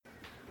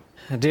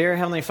Dear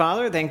Heavenly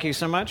Father, thank you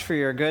so much for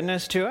your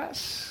goodness to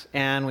us,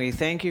 and we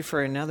thank you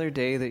for another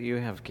day that you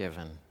have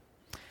given.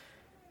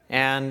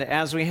 And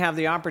as we have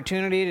the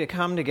opportunity to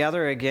come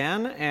together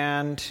again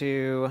and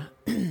to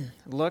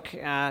look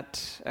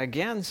at,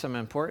 again, some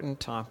important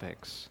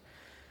topics,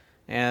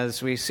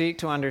 as we seek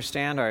to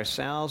understand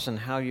ourselves and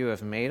how you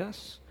have made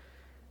us,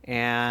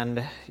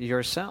 and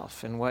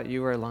yourself and what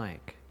you are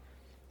like,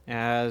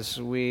 as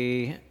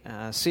we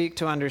seek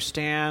to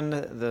understand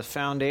the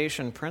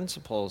foundation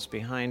principles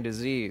behind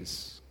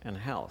disease and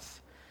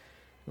health.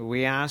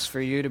 We ask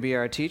for you to be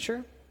our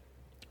teacher.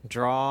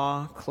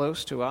 Draw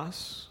close to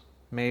us.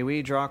 May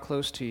we draw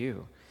close to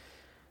you.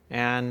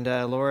 And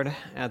Lord,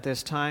 at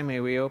this time,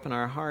 may we open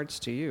our hearts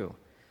to you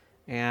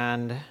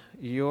and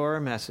your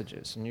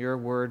messages and your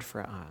word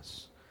for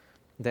us,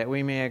 that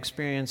we may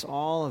experience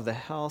all of the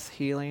health,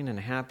 healing, and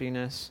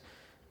happiness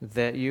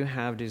that you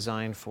have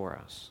designed for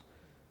us.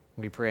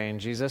 We pray in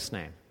Jesus'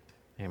 name.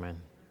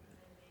 Amen.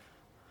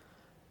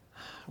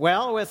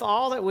 Well, with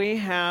all that we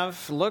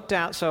have looked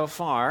at so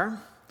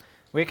far,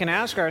 we can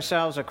ask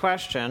ourselves a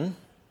question,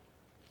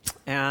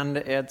 and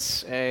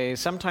it's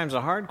sometimes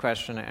a hard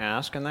question to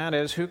ask, and that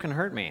is, who can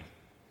hurt me?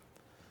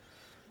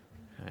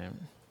 Okay.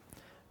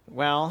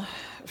 Well,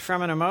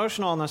 from an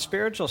emotional and a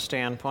spiritual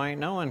standpoint,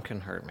 no one can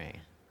hurt me.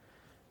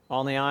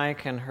 Only I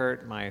can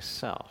hurt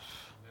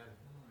myself.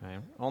 Right?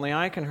 Only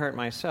I can hurt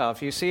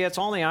myself. You see, it's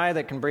only I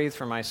that can breathe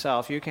for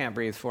myself. You can't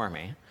breathe for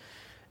me.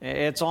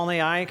 It's only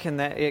I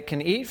that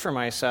can eat for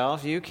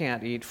myself. You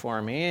can't eat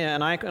for me.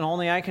 And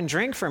only I can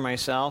drink for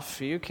myself.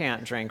 You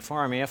can't drink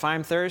for me. If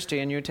I'm thirsty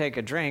and you take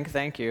a drink,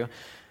 thank you,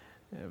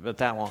 but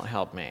that won't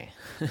help me.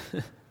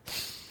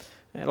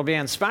 It'll be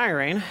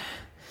inspiring,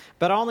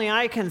 but only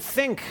I can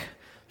think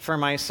for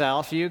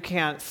myself. You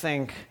can't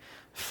think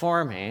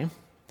for me.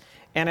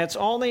 And it's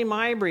only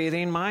my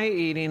breathing, my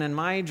eating, and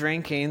my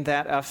drinking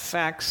that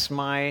affects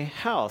my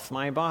health,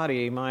 my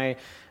body,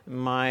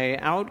 my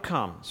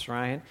outcomes,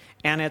 right?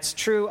 And it's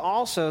true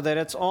also that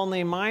it's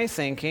only my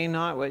thinking,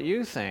 not what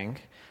you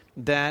think,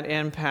 that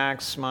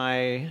impacts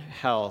my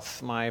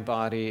health, my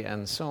body,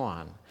 and so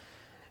on.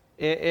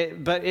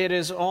 But it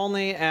is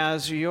only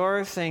as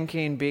your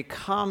thinking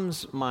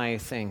becomes my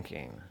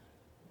thinking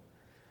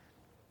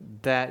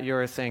that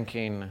your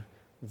thinking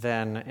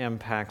then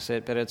impacts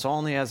it, but it's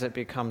only as it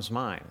becomes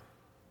mine.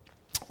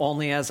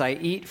 Only as I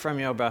eat from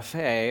your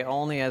buffet,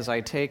 only as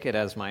I take it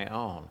as my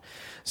own.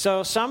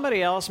 So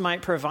somebody else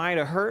might provide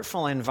a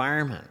hurtful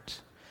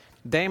environment.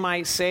 They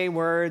might say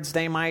words,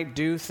 they might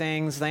do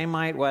things, they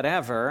might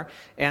whatever,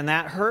 and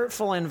that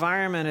hurtful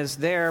environment is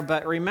there,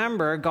 but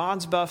remember,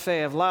 God's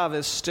buffet of love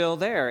is still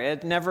there.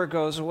 It never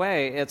goes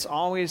away. It's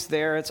always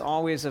there, it's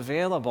always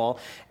available,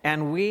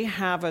 and we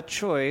have a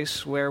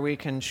choice where we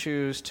can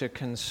choose to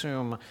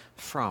consume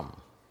from.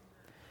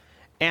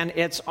 And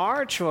it's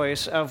our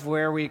choice of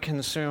where we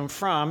consume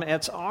from,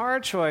 it's our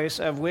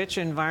choice of which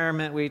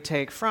environment we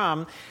take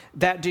from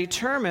that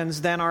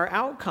determines then our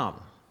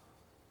outcome.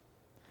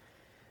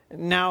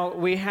 Now,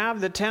 we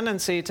have the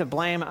tendency to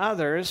blame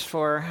others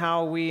for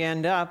how we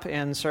end up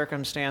in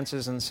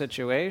circumstances and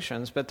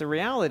situations, but the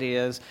reality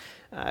is,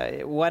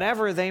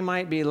 whatever they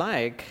might be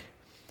like,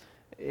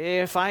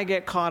 if I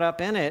get caught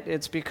up in it,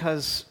 it's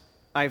because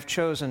I've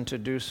chosen to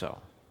do so,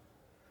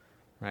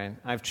 right?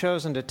 I've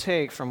chosen to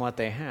take from what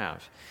they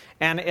have.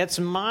 And it's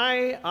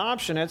my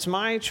option, it's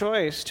my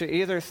choice to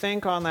either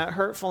think on that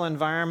hurtful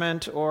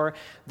environment or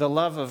the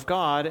love of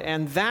God,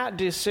 and that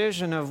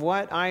decision of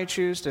what I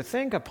choose to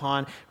think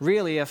upon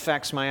really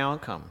affects my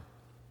outcome.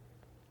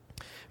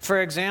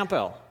 For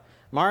example,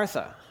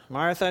 Martha,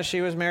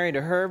 she was married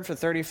to Herb for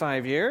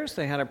 35 years.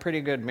 They had a pretty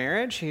good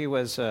marriage. He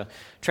was a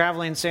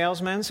traveling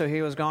salesman, so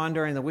he was gone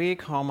during the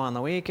week, home on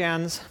the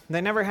weekends.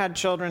 They never had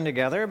children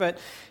together, but,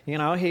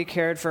 he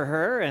cared for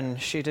her,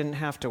 and she didn't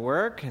have to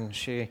work, and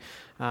she,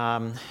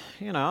 and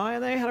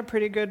they had a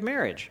pretty good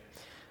marriage.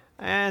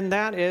 And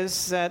that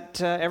is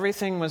that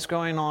everything was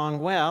going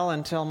along well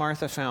until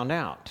Martha found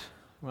out.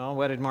 Well,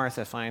 what did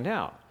Martha find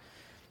out?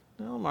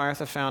 Well,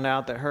 Martha found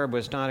out that Herb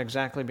was not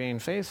exactly being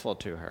faithful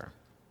to her.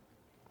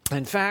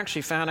 In fact,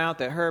 she found out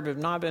that Herb had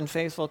not been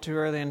faithful to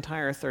her the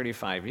entire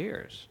 35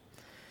 years.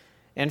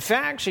 In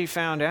fact, she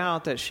found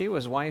out that she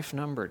was wife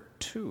number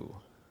 2.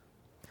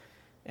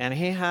 And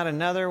he had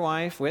another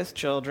wife with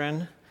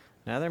children,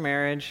 another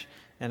marriage,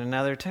 in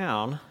another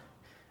town.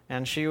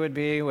 And she would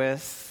be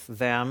with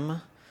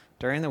them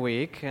during the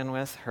week and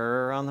with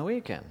her on the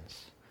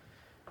weekends.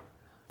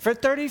 For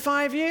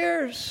 35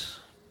 years.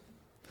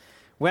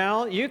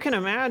 Well, you can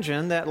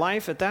imagine that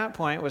life at that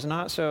point was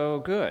not so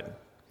good.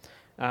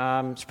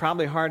 It's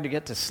probably hard to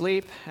get to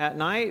sleep at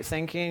night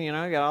thinking, you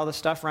got all this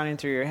stuff running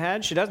through your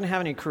head. She doesn't have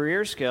any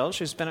career skills.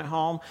 She's been at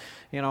home,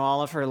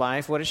 all of her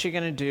life. What is she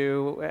going to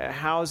do?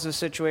 How is the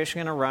situation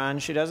going to run?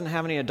 She doesn't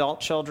have any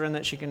adult children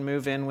that she can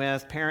move in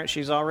with. Parents,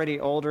 she's already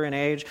older in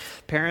age.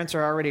 Parents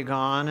are already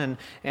gone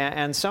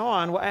and so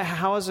on.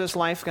 How is this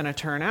life going to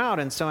turn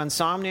out? And so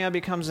insomnia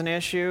becomes an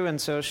issue.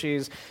 And so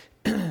she's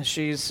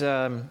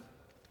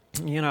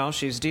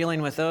she's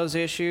dealing with those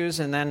issues,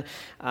 and then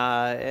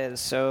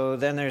so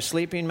then there's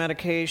sleeping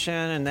medication,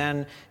 and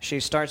then she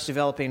starts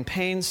developing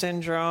pain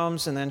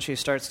syndromes, and then she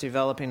starts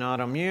developing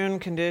autoimmune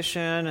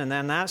condition, and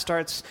then that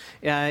starts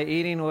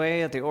eating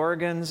away at the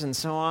organs and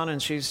so on.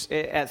 And she's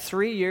at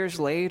 3 years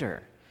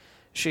later,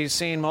 she's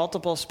seen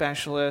multiple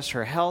specialists.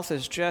 Her health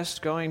is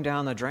just going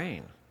down the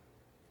drain.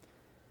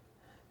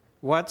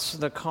 What's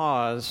the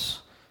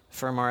cause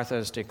for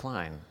Martha's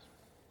decline?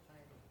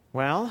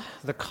 Well,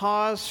 the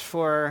cause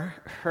for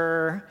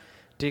her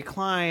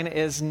decline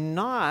is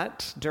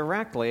not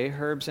directly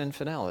Herb's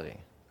infidelity.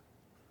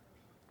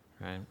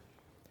 Right?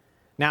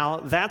 Now,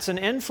 that's an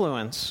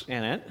influence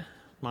in it,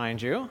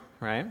 mind you,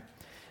 right?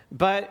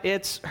 But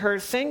it's her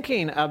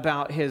thinking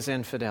about his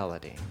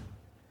infidelity.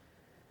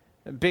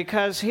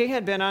 Because he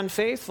had been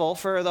unfaithful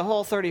for the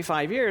whole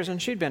 35 years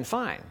and she'd been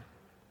fine.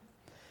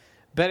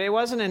 But it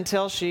wasn't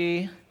until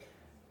she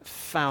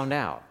found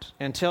out,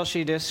 until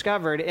she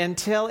discovered,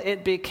 until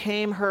it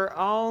became her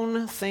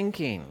own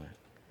thinking,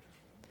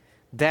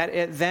 that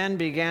it then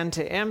began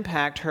to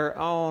impact her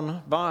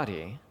own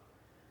body,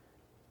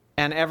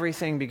 and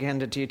everything began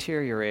to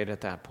deteriorate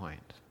at that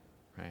point.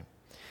 Right?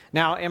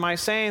 Now, am I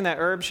saying that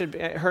Herb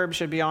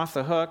should be off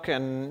the hook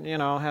and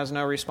has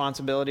no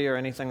responsibility or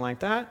anything like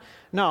that?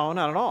 No,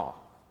 not at all.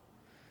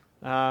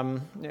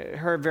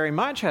 Herb very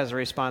much has a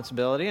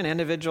responsibility, and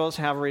individuals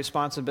have a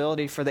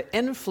responsibility for the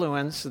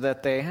influence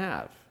that they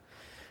have.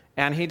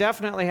 And he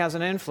definitely has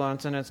an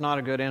influence, and it's not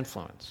a good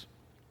influence.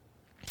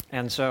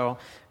 And so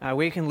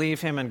we can leave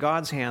him in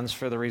God's hands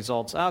for the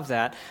results of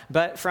that.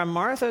 But from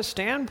Martha's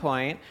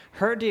standpoint,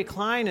 her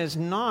decline is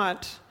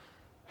not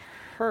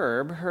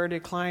Herb. Her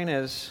decline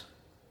is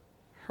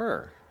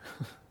her.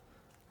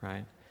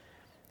 Right?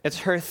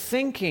 It's her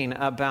thinking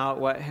about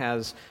what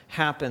has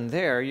happened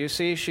there. You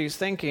see, she's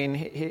thinking,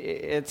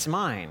 it's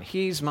mine,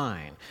 he's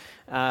mine,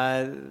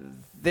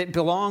 it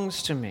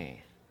belongs to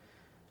me.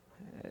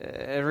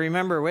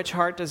 Remember, which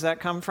heart does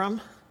that come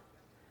from?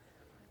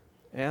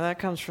 Yeah, that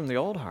comes from the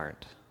old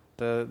heart,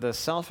 the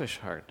selfish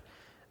heart,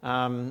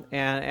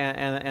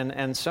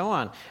 and so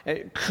on.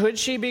 Could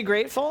she be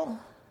grateful?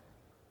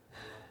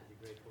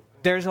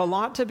 There's a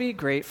lot to be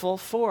grateful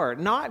for.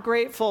 Not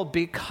grateful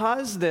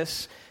because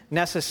this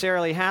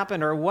necessarily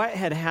happened or what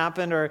had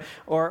happened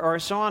or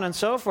so on and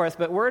so forth,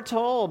 but we're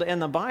told in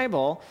the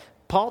Bible,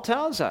 Paul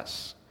tells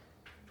us,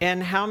 in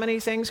how many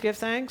things give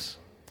thanks?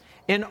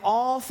 In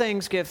all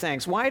things give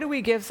thanks. Why do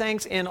we give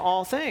thanks in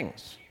all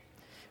things?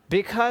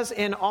 Because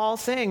in all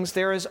things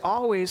there is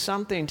always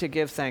something to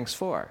give thanks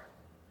for.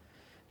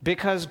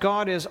 Because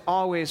God is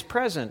always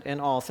present in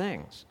all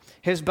things.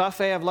 His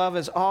buffet of love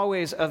is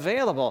always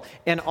available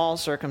in all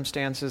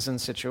circumstances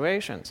and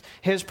situations.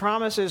 His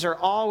promises are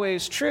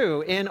always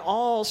true in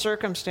all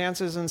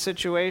circumstances and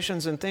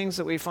situations and things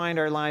that we find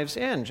our lives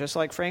in, just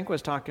like Frank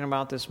was talking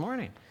about this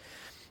morning.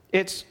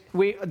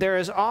 There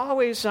is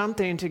always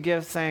something to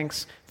give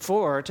thanks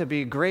for, to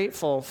be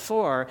grateful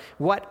for,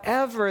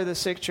 whatever the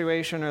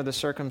situation or the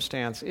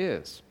circumstance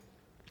is.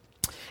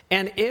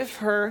 And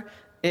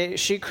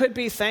she could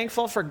be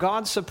thankful for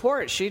God's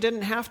support. She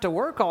didn't have to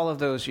work all of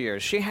those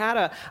years. She had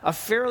a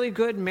fairly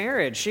good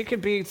marriage. She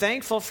could be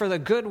thankful for the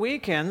good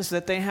weekends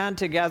that they had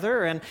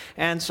together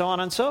and so on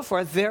and so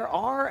forth. There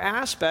are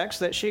aspects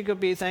that she could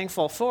be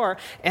thankful for.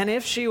 And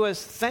if she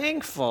was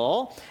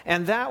thankful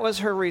and that was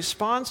her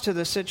response to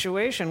the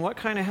situation, what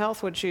kind of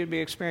health would she be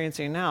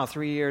experiencing now,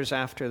 3 years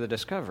after the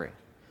discovery?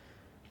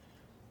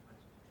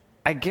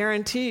 I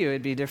guarantee you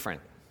it'd be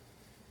different.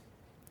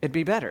 It'd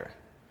be better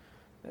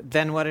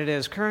than what it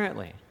is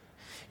currently.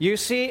 You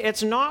see,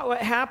 it's not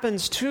what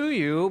happens to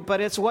you,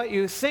 but it's what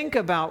you think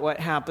about what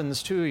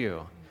happens to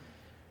you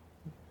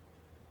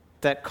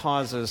that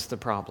causes the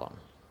problem,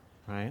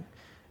 right?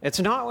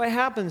 It's not what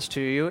happens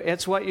to you,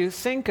 it's what you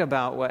think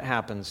about what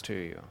happens to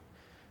you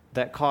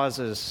that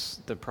causes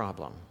the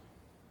problem.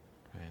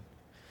 Right?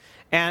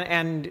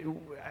 And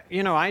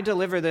I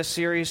deliver this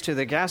series to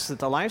the guests at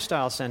the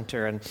Lifestyle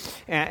Center,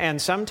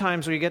 and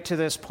sometimes we get to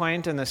this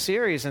point in the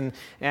series,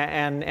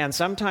 and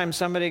sometimes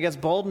somebody gets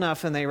bold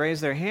enough and they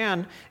raise their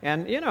hand,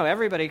 and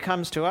everybody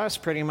comes to us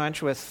pretty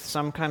much with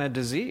some kind of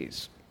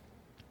disease.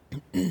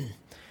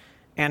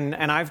 and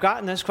I've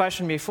gotten this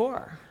question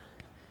before.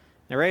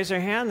 They raise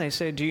their hand, they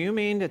say, "Do you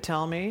mean to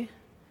tell me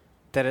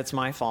that it's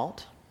my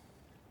fault?"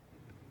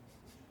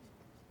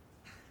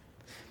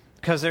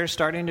 Because they're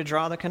starting to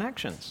draw the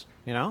connections.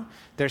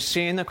 They're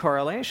seeing the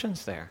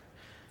correlations there.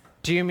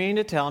 Do you mean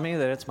to tell me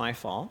that it's my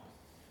fault?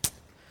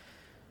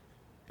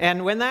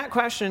 And when that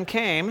question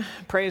came,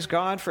 praise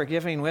God for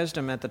giving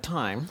wisdom at the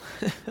time,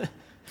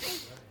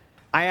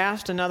 I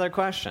asked another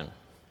question.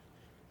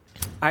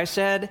 I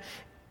said,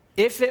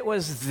 if it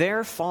was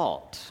their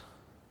fault,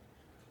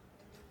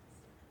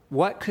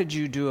 what could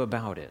you do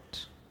about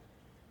it?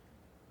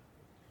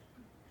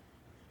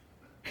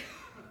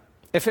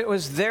 If it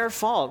was their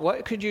fault,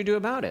 what could you do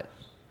about it?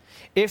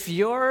 If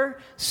your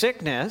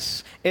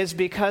sickness is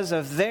because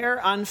of their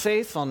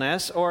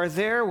unfaithfulness or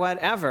their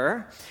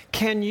whatever,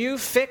 can you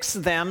fix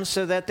them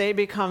so that they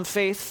become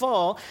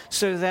faithful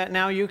so that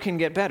now you can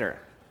get better?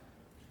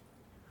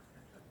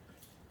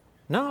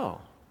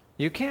 No,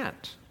 you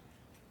can't.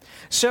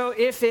 So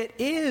if it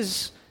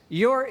is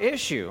your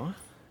issue,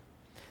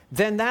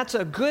 then that's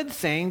a good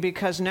thing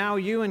because now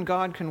you and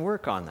God can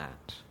work on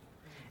that.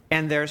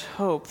 And there's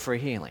hope for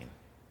healing.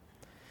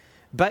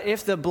 But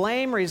if the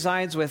blame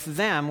resides with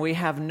them, we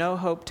have no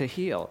hope to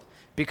heal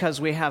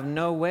because we have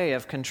no way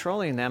of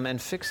controlling them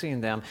and fixing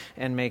them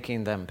and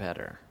making them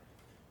better.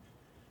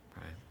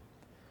 Right?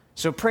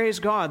 So praise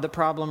God, the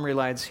problem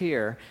resides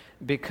here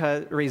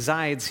because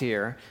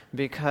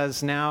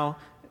now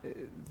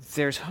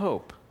there's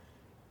hope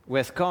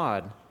with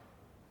God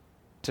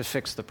to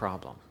fix the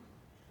problem.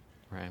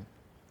 Right?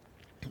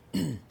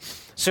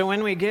 So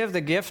when we give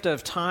the gift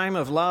of time,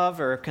 of love,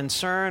 or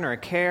concern, or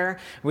care,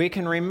 we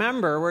can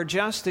remember we're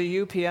just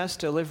the UPS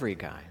delivery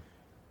guy.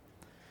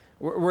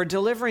 We're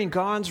delivering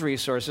God's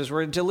resources.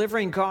 We're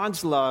delivering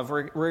God's love.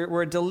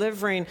 We're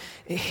delivering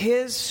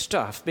His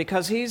stuff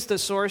because He's the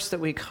source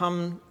that we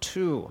come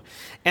to.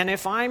 And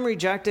if I'm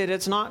rejected,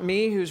 it's not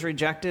me who's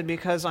rejected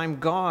because I'm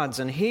God's,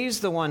 and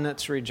He's the one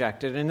that's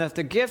rejected. And if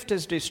the gift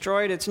is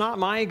destroyed, it's not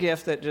my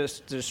gift that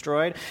just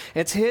destroyed.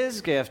 It's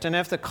His gift. And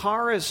if the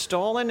car is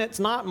stolen, it's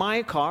not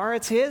my car.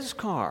 It's His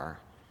car.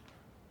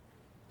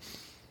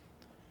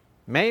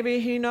 Maybe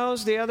He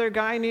knows the other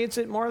guy needs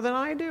it more than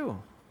I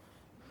do.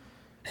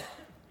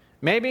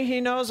 Maybe He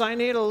knows I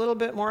need a little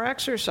bit more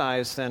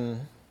exercise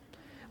than...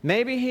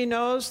 Maybe He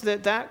knows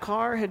that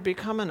car had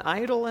become an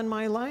idol in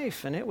my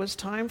life and it was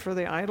time for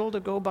the idol to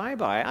go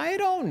bye-bye. I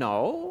don't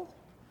know.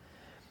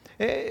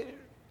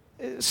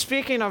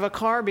 Speaking of a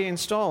car being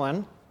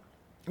stolen,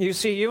 you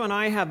see, you and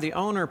I have the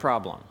owner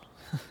problem.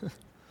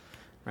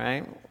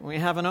 Right? We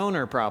have an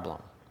owner problem.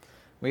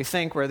 We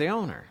think we're the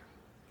owner,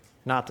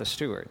 not the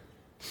steward.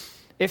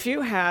 If you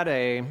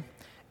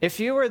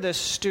were the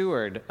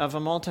steward of a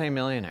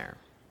multimillionaire,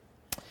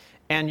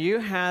 and you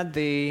had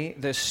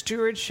the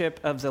stewardship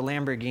of the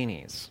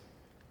Lamborghinis,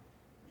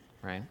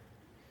 right?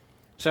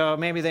 So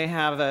maybe they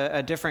have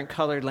a different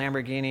colored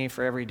Lamborghini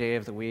for every day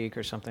of the week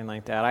or something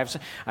like that.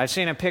 I've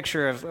seen a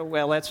picture of,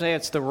 well, let's say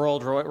it's the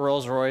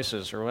Rolls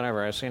Royces or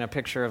whatever. I've seen a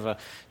picture of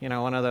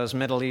one of those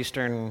Middle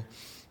Eastern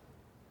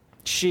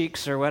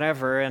sheiks or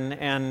whatever,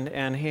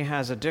 and he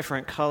has a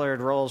different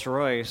colored Rolls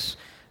Royce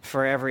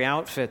for every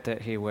outfit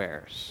that he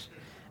wears.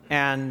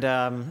 And,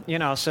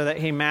 so that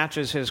he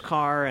matches his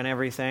car and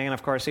everything. And,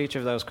 of course, each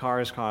of those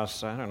cars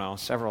costs,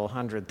 several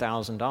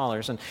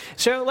 $100,000. And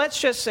so let's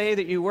just say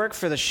that you work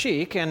for the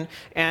sheik and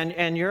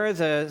you're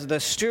the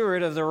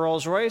steward of the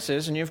Rolls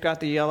Royces, and you've got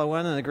the yellow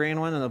one and the green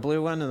one and the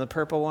blue one and the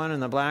purple one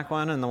and the black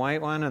one and the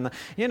white one and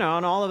and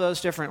all of those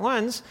different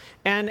ones.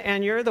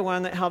 And you're the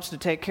one that helps to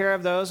take care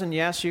of those. And,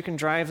 yes, you can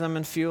drive them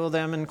and fuel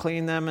them and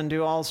clean them and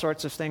do all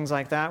sorts of things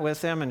like that with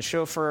them and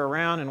chauffeur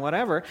around and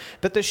whatever.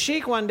 But the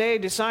sheik one day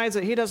decides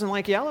that he doesn't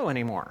like yellow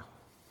anymore.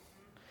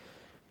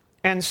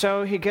 And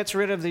so he gets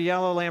rid of the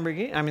yellow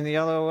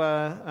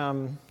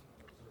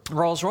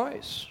Rolls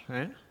Royce,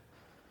 right?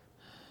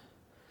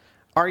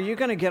 Are you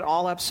going to get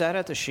all upset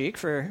at the sheik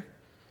for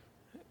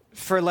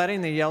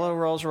letting the yellow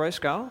Rolls Royce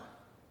go?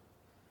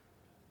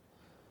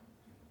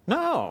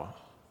 No.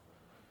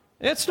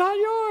 It's not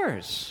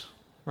yours,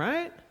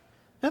 right?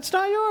 It's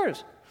not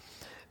yours.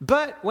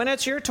 But when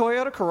it's your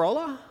Toyota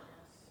Corolla,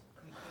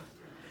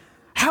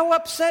 how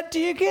upset do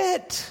you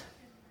get?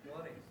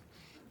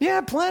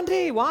 Yeah,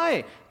 plenty.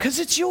 Why? Because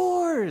it's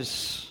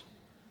yours.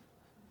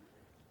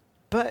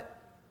 But,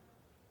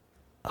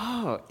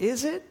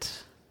 is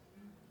it?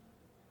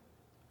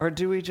 Or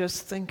do we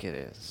just think it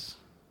is?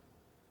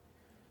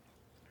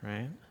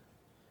 Right?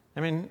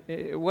 I mean,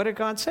 what did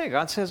God say?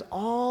 God says,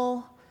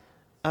 all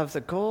of the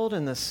gold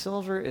and the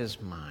silver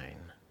is mine.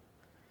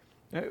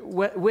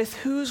 With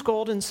whose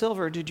gold and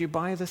silver did you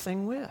buy the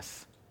thing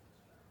with?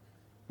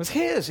 With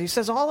His. He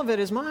says, all of it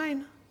is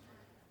mine.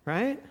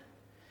 Right?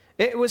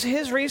 It was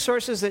His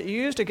resources that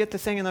you used to get the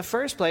thing in the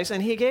first place,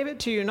 and He gave it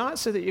to you not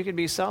so that you could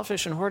be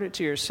selfish and hoard it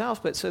to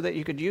yourself, but so that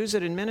you could use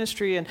it in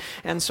ministry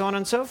and so on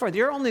and so forth.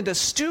 You're only the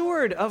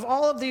steward of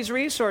all of these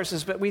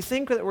resources, but we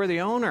think that we're the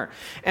owner.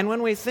 And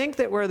when we think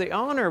that we're the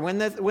owner, when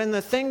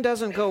the thing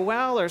doesn't go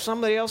well, or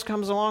somebody else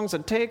comes along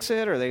and takes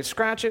it, or they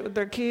scratch it with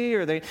their key,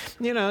 or they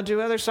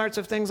do other sorts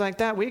of things like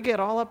that, we get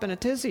all up in a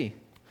tizzy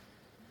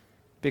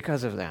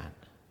because of that,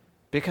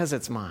 because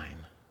it's mine.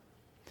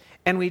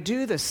 And we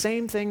do the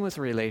same thing with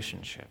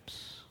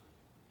relationships.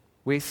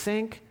 We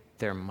think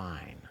they're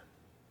mine.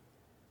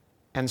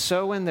 And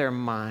so when they're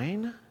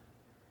mine,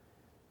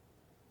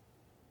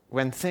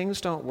 when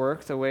things don't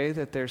work the way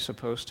that they're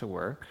supposed to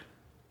work,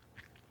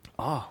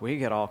 we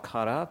get all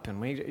caught up,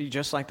 and we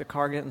just like the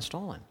car getting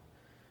stolen.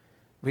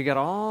 We get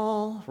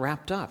all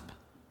wrapped up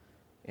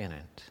in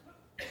it.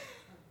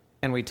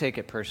 And we take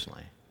it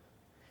personally.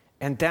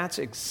 And that's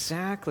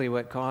exactly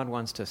what God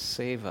wants to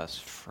save us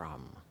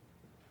from.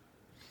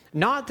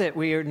 Not that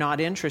we are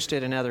not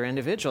interested in other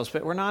individuals,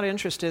 but we're not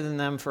interested in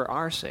them for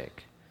our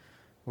sake.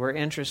 We're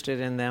interested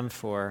in them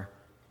for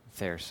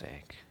their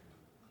sake,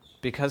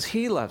 because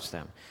He loves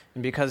them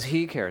and because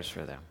He cares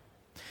for them.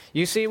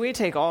 You see, we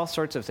take all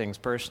sorts of things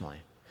personally.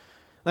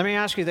 Let me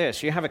ask you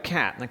this. You have a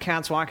cat, and the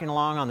cat's walking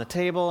along on the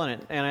table,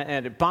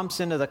 and it bumps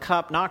into the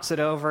cup, knocks it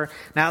over.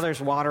 Now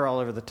there's water all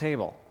over the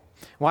table.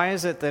 Why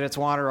is it that it's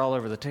water all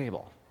over the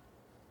table?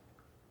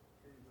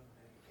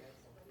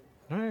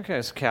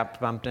 Okay, so cat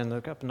bumped into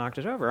the cup and knocked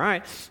it over. All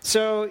right,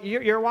 so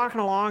you're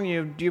walking along,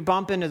 you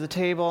bump into the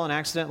table and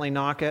accidentally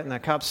knock it, and the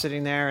cup's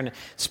sitting there and it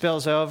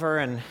spills over,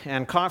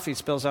 and coffee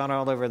spills out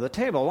all over the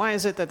table. Why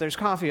is it that there's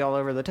coffee all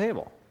over the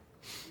table?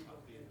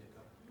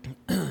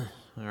 All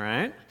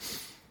right,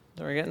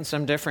 so we're getting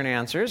some different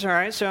answers. All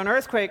right, so an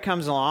earthquake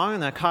comes along,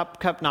 and the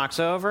cup knocks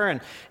over,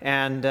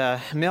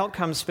 and milk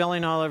comes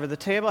spilling all over the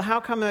table. How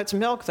come it's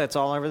milk that's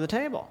all over the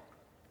table?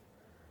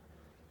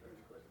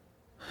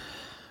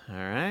 All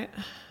right.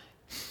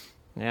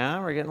 Yeah,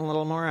 we're getting a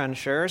little more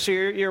unsure. So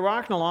you're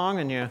walking along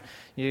and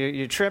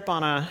you trip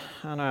on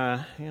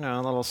a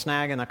little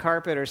snag in the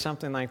carpet or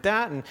something like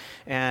that,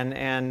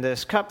 and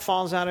this cup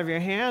falls out of your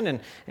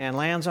hand and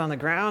lands on the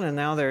ground, and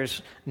now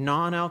there's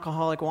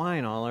non-alcoholic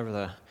wine all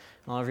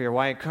over your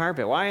white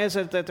carpet. Why is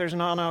it that there's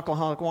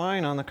non-alcoholic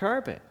wine on the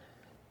carpet?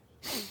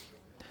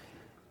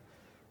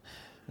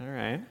 All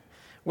right.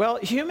 Well,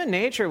 human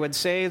nature would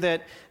say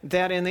that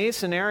in these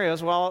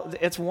scenarios, well,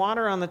 it's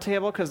water on the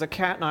table because the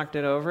cat knocked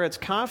it over. It's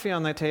coffee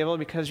on the table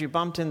because you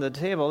bumped into the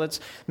table. It's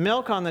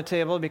milk on the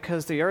table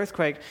because the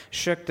earthquake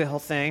shook the whole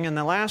thing. And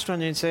the last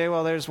one, you'd say,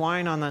 well, there's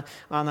wine on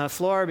the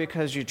floor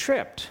because you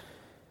tripped.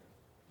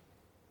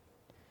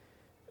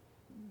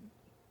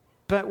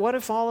 But what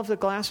if all of the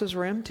glasses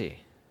were empty?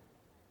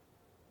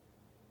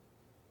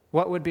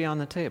 What would be on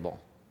the table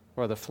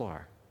or the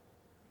floor?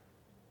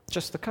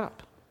 Just the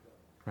cup,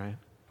 right?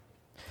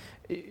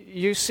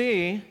 You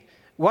see,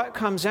 what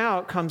comes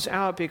out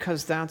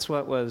because that's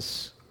what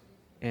was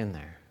in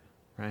there,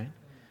 right?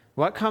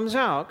 What comes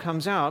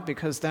out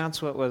because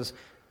that's what was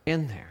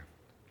in there.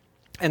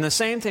 And the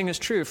same thing is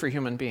true for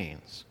human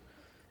beings.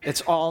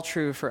 It's all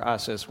true for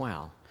us as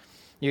well.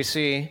 You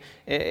see,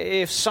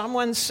 if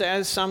someone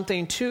says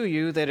something to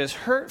you that is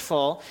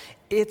hurtful,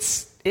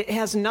 it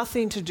has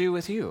nothing to do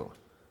with you.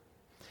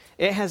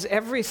 It has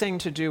everything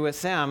to do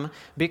with them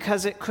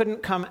because it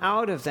couldn't come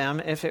out of them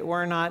if it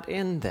were not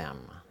in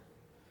them,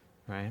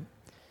 right?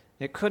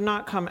 It could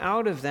not come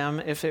out of them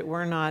if it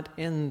were not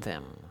in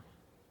them.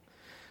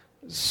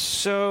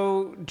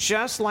 So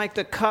just like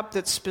the cup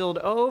that spilled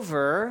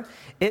over,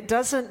 it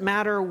doesn't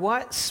matter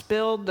what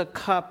spilled the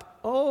cup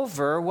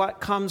over. What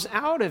comes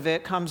out of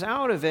it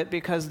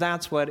because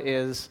that's what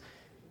is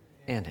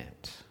in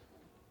it.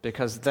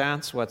 Because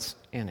that's what's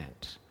in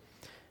it.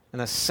 And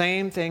the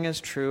same thing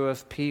is true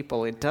of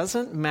people. It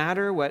doesn't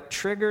matter what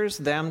triggers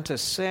them to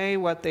say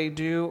what they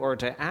do or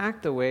to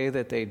act the way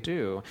that they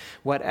do.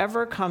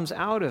 Whatever comes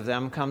out of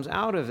them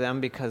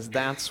because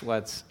that's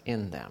what's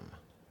in them.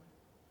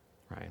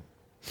 Right?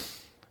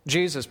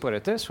 Jesus put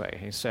it this way.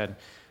 He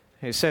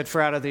said,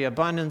 for out of the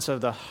abundance of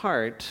the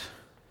heart,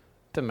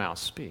 the mouth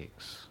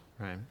speaks.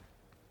 Right?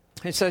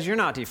 He says, you're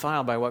not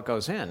defiled by what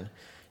goes in.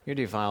 You're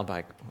defiled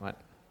by what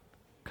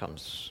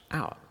comes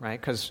out, right?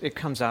 Because it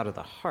comes out of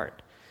the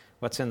heart.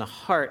 What's in the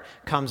heart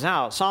comes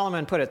out.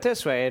 Solomon put it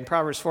this way in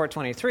Proverbs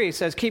 4:23. He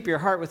says, keep your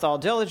heart with all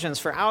diligence,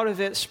 for out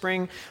of it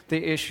spring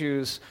the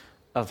issues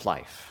of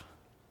life.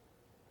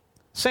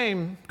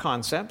 Same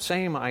concept,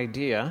 same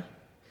idea.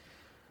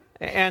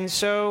 And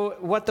so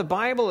what the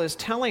Bible is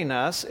telling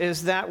us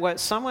is that what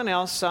someone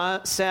else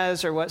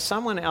says or what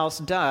someone else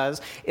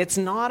does, it's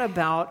not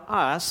about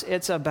us,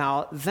 it's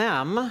about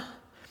them,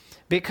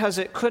 because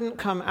it couldn't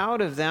come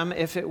out of them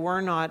if it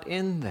were not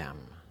in them.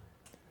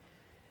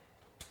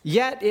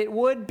 Yet it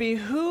would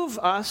behoove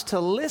us to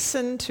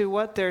listen to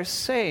what they're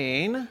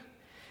saying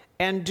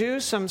and do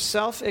some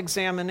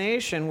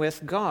self-examination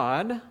with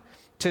God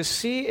to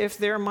see if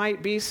there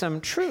might be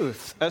some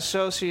truth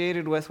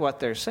associated with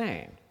what they're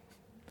saying.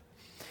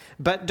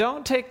 But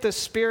don't take the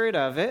spirit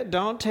of it,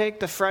 don't take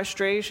the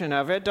frustration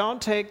of it,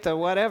 don't take the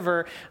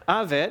whatever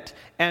of it,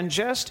 and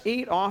just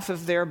eat off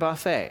of their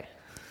buffet.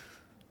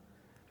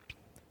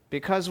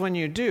 Because when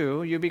you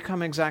do, you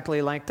become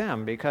exactly like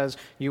them, because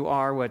you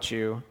are what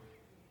you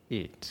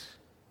eat,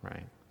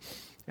 right?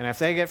 And if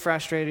they get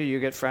frustrated, you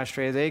get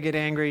frustrated. They get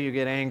angry, you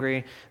get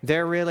angry.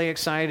 They're really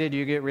excited,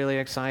 you get really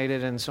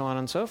excited, and so on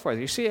and so forth.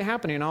 You see it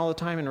happening all the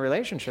time in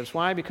relationships.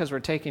 Why? Because we're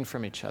taking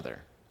from each other.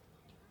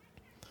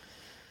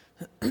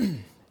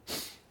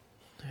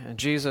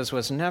 Jesus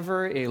was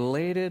never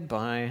elated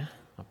by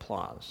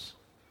applause,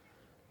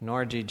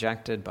 nor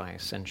dejected by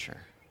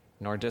censure,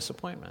 nor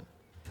disappointment,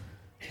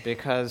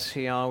 because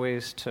he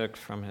always took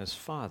from his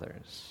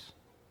Father's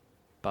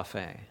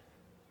buffet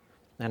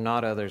and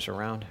not others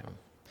around him.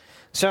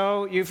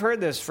 So you've heard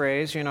this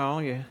phrase,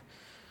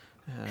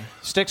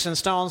 sticks and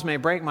stones may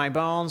break my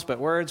bones, but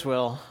words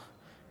will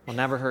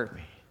never hurt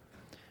me.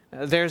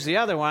 There's the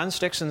other one,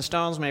 sticks and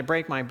stones may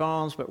break my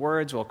bones, but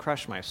words will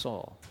crush my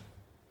soul.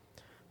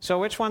 So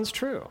which one's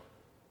true?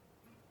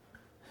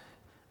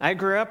 I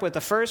grew up with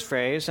the first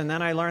phrase, and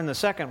then I learned the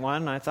second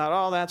one, and I thought,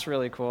 oh, that's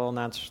really cool, and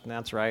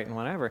that's right, and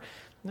whatever.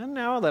 And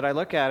now that I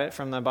look at it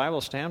from the Bible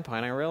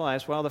standpoint, I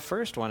realize, well, the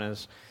first one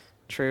is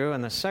true,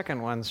 and the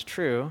second one's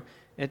true.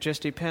 It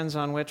just depends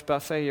on which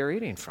buffet you're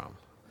eating from.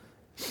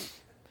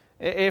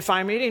 If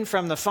I'm eating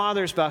from the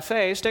Father's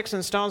buffet, sticks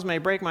and stones may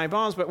break my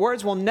bones, but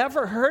words will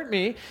never hurt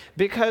me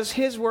because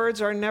his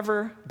words are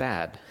never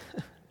bad.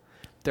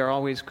 They're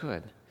always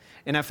good.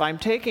 And if I'm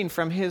taking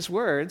from his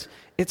words,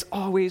 it's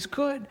always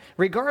good,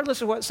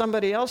 regardless of what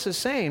somebody else is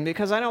saying,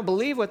 because I don't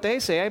believe what they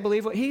say, I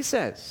believe what he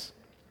says.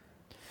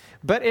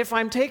 But if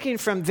I'm taking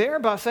from their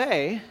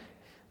buffet,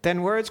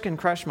 then words can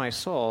crush my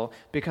soul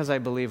because I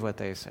believe what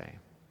they say.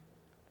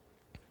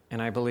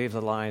 And I believe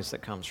the lies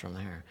that comes from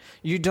there.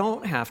 You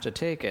don't have to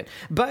take it.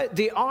 But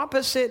the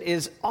opposite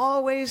is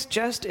always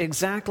just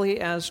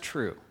exactly as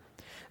true.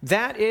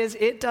 That is,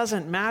 it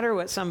doesn't matter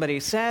what somebody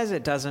says.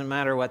 It doesn't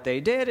matter what they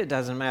did. It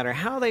doesn't matter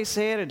how they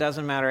say it. It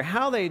doesn't matter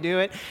how they do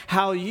it.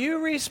 How you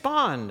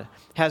respond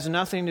has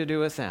nothing to do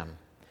with them.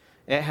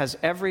 It has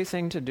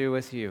everything to do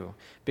with you,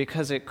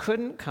 because it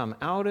couldn't come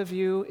out of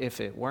you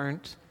if it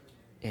weren't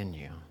in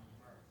you.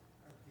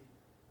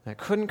 It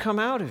couldn't come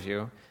out of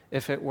you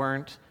if it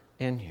weren't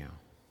in you.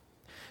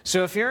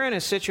 So if you're in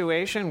a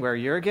situation where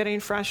you're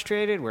getting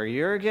frustrated, where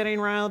you're getting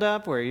riled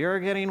up, where you're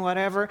getting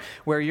whatever,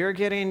 where you're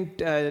getting,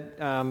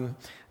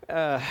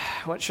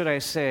 what should I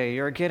say?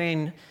 You're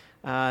getting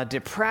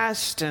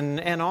depressed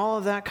and all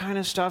of that kind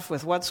of stuff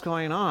with what's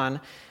going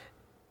on,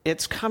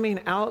 it's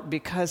coming out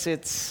because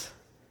it's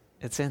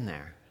in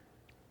there.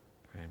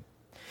 Right?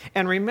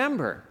 And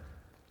remember,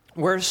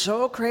 we're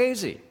so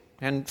crazy,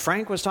 and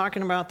Frank was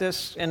talking about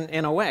this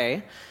in a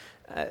way,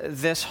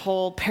 this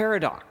whole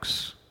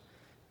paradox,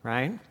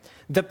 right?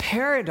 The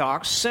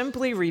paradox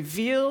simply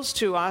reveals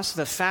to us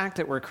the fact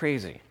that we're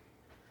crazy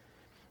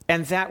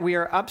and that we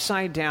are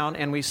upside down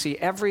and we see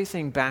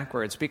everything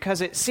backwards,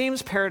 because it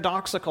seems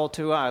paradoxical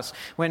to us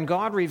when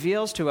God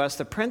reveals to us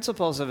the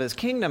principles of his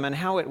kingdom and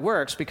how it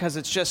works, because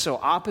it's just so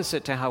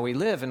opposite to how we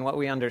live and what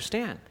we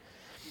understand.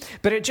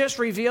 But it just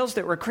reveals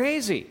that we're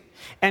crazy,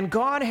 and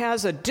God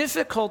has a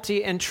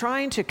difficulty in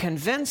trying to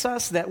convince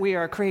us that we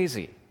are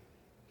crazy.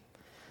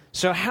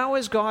 So how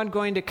is God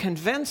going to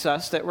convince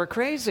us that we're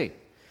crazy?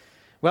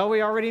 Well,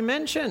 we already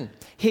mentioned,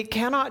 he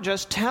cannot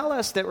just tell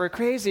us that we're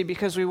crazy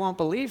because we won't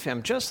believe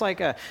him. Just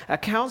like a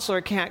counselor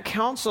can't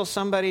counsel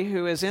somebody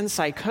who is in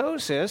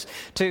psychosis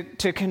to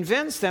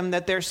convince them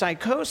that their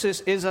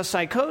psychosis is a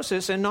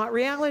psychosis and not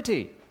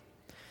reality.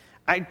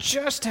 I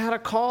just had a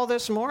call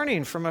this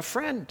morning from a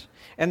friend,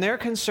 and they're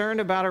concerned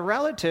about a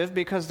relative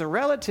because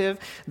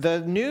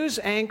the news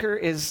anchor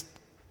is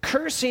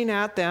cursing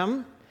at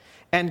them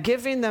and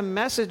giving them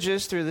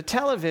messages through the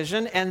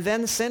television and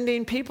then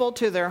sending people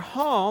to their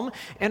home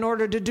in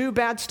order to do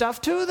bad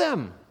stuff to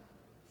them.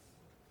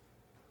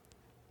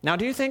 Now,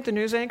 do you think the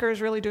news anchor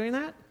is really doing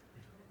that?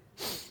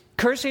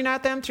 Cursing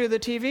at them through the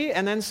TV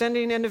and then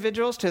sending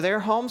individuals to their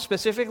home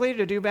specifically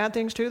to do bad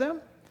things to them?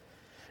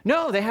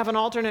 No, they have an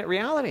alternate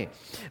reality.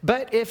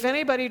 But if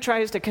anybody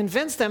tries to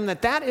convince them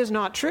that that is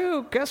not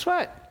true, guess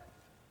what?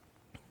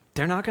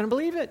 They're not going to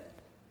believe it,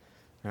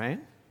 right?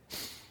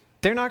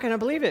 They're not going to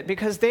believe it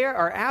because they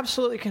are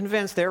absolutely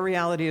convinced their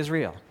reality is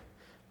real,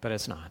 but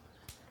it's not.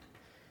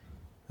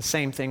 The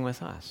same thing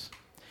with us.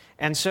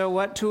 And so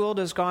what tool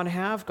does God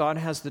have? God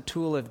has the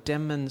tool of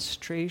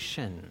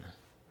demonstration.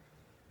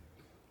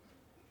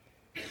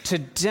 To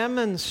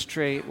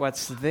demonstrate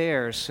what's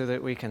there so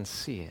that we can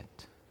see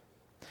it.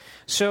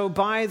 So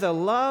by the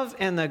love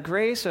and the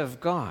grace of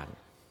God,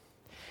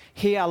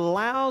 he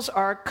allows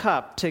our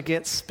cup to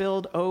get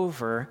spilled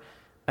over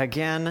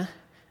again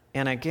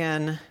and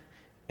again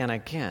and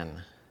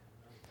again,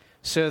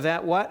 so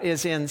that what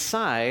is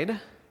inside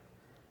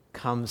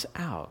comes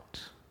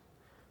out,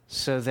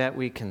 so that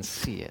we can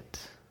see it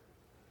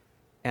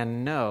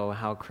and know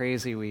how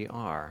crazy we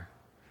are,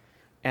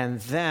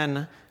 and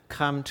then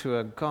come to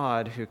a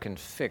God who can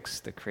fix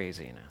the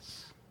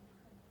craziness.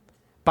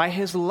 By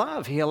his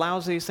love, he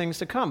allows these things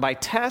to come. By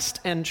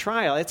test and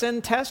trial. It's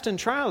in test and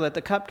trial that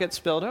the cup gets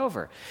spilled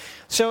over.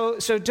 So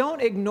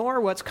don't ignore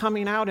what's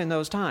coming out in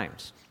those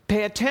times.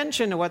 Pay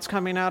attention to what's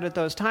coming out at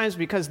those times,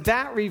 because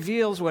that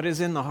reveals what is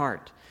in the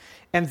heart.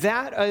 And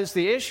that is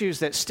the issues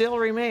that still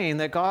remain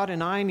that God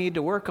and I need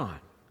to work on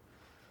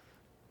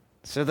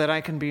so that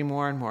I can be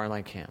more and more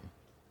like him.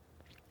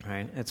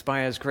 Right? It's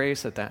by his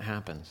grace that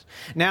happens.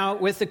 Now,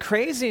 with the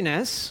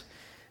craziness,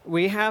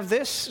 we have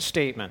this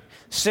statement.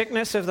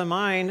 Sickness of the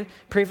mind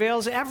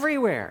prevails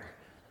everywhere.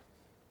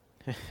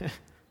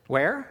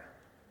 Where?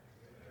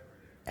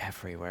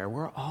 Everywhere.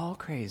 We're all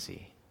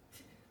crazy.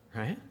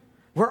 Right?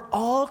 We're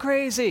all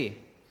crazy.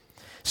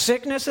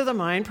 Sickness of the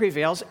mind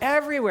prevails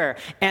everywhere,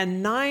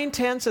 and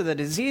 9/10 of the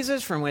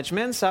diseases from which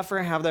men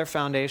suffer have their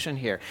foundation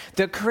here.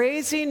 The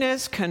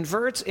craziness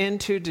converts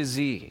into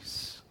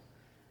disease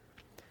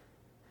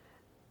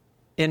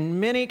in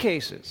many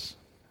cases,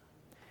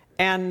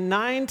 and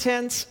 9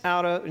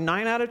 out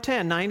of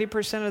 10,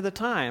 90% of the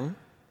time,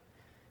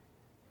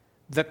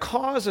 the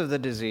cause of the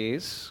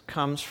disease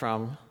comes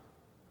from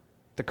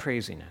the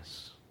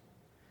craziness.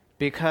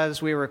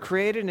 Because we were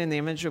created in the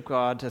image of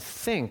God to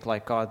think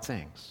like God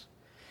thinks.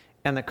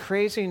 And the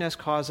craziness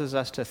causes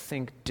us to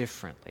think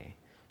differently.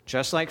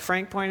 Just like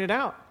Frank pointed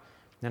out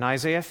in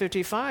Isaiah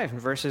 55,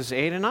 verses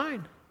 8 and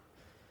 9.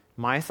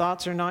 My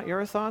thoughts are not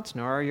your thoughts,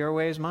 nor are your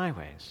ways my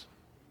ways.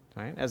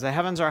 Right? As the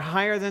heavens are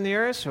higher than the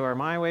earth, so are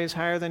my ways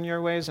higher than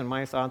your ways, and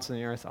my thoughts than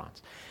your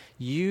thoughts.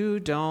 You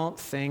don't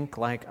think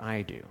like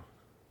I do,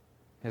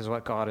 is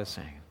what God is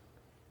saying.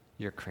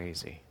 You're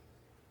crazy.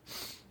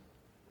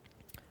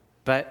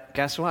 But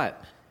guess what?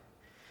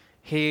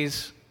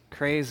 He's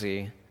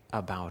crazy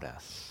about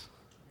us,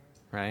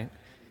 right?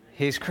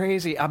 He's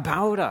crazy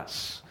about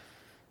us.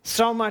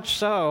 So much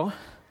so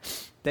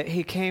that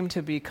he came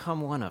to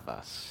become one of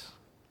us.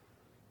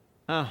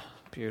 Ah,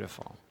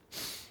 beautiful.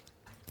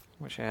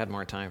 Wish I had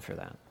more time for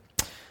that.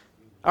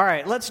 All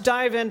right, let's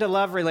dive into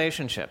love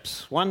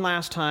relationships one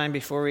last time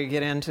before we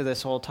get into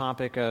this whole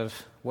topic of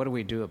what do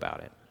we do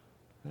about it?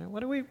 What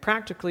do we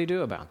practically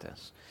do about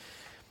this?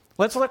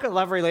 Let's look at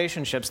love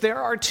relationships.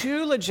 There are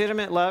two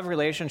legitimate love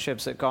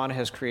relationships that God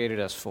has created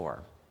us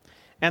for.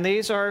 And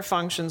these are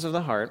functions of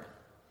the heart.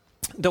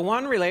 The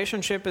one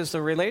relationship is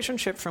the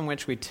relationship from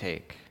which we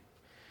take.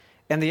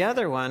 And the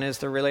other one is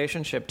the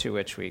relationship to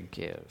which we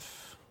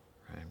give.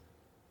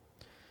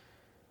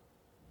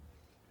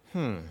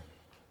 Right?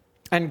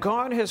 And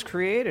God has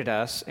created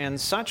us in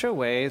such a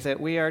way that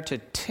we are to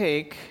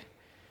take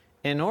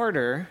in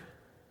order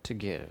to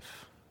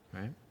give.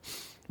 Right?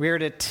 We are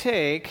to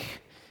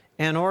take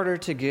in order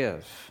to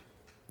give.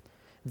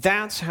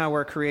 That's how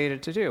we're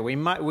created to do. We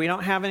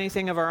don't have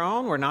anything of our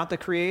own. We're not the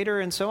creator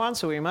and so on.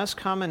 So we must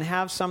come and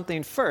have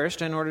something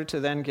first in order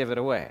to then give it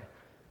away.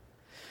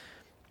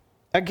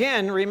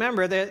 Again,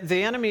 remember that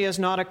the enemy is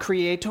not a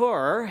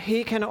creator.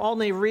 He can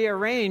only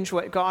rearrange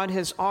what God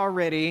has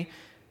already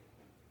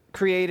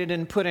created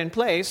and put in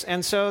place.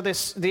 And so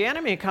the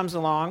enemy comes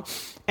along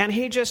and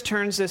he just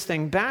turns this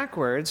thing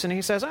backwards and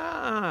he says,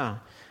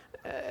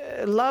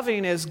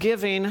 loving is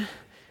giving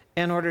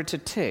in order to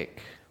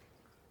take,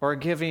 or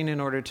giving in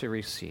order to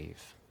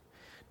receive.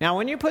 Now,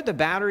 when you put the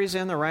batteries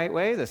in the right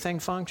way, the thing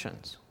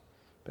functions.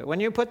 But when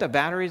you put the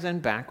batteries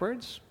in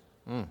backwards,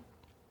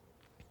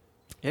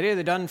 it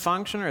either doesn't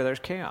function or there's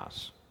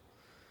chaos.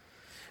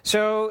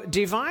 So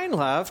divine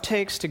love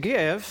takes to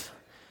give.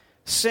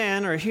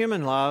 Sin or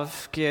human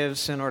love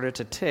gives in order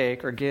to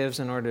take, or gives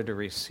in order to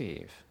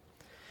receive.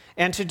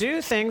 And to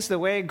do things the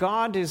way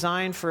God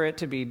designed for it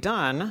to be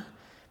done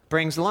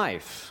brings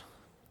life.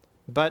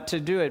 But to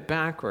do it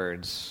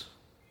backwards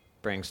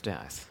brings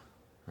death,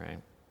 right?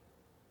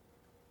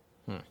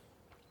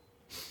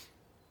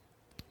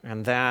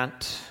 And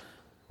that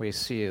we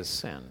see as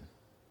sin.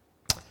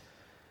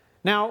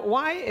 Now,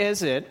 why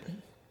is it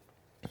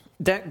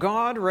that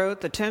God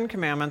wrote the Ten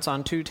Commandments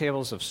on 2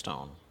 tables of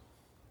stone?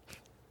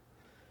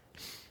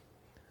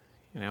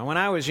 You know, when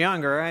I was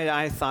younger,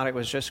 I thought it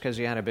was just because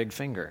he had a big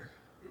finger.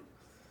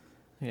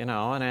 You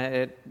know,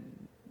 and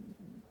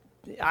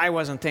I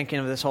wasn't thinking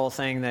of this whole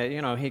thing that,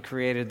 you know, he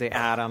created the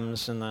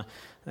atoms and the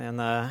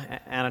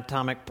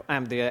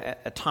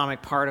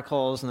atomic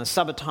particles and the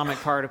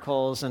subatomic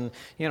particles and,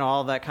 you know,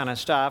 all that kind of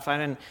stuff.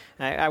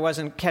 I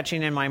wasn't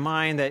catching in my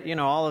mind that, you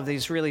know, all of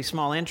these really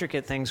small,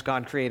 intricate things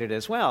God created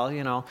as well,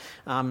 you know.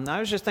 I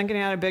was just thinking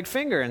he had a big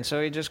finger, and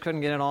so he just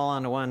couldn't get it all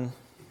onto one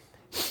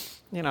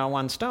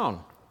stone.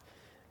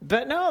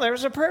 But no, there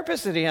was a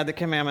purpose that he had the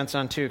commandments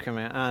on 2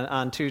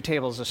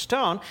 tables of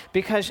stone,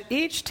 because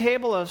each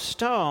table of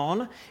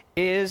stone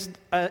is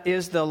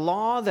the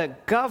law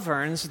that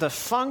governs the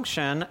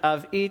function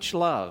of each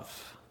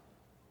love.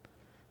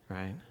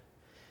 Right?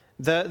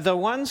 The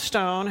one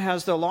stone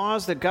has the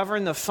laws that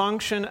govern the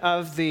function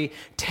of the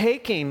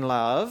taking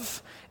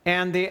love,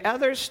 and the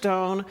other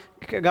stone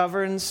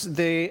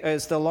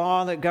is the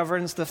law that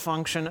governs the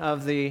function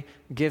of the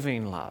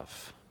giving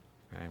love.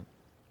 Right?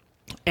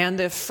 And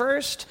the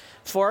first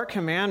 4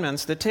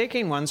 commandments, the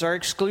taking ones, are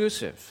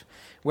exclusive,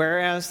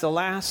 whereas the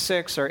last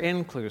 6 are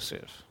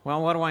inclusive.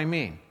 Well, what do I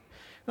mean?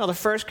 Well, the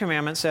first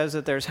commandment says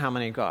that there's how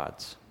many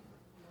gods?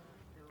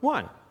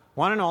 1.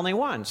 1 and only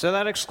 1. So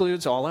that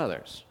excludes all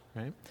others,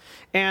 right?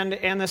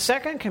 And the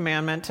second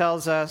commandment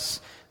tells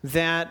us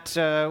that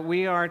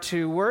we are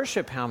to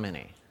worship how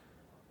many?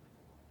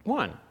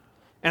 1.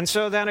 And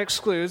so that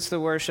excludes the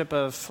worship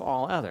of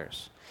all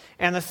others.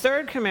 And the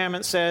third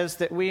commandment says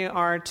that we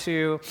are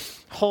to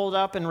hold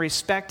up and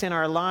respect in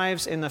our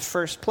lives in the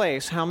first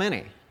place how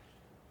many?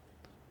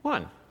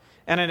 1.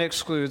 And it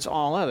excludes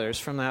all others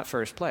from that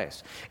first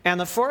place. And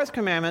the fourth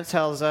commandment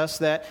tells us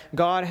that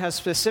God has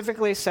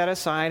specifically set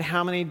aside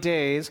how many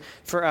days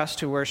for us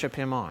to worship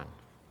him on?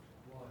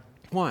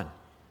 1.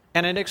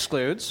 And it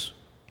excludes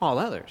all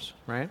others,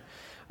 right?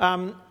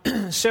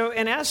 So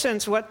in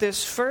essence, what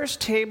this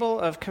first table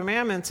of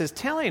commandments is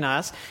telling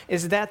us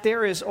is that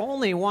there is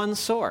only one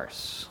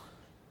source.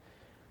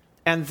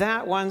 And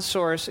that one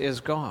source is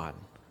God.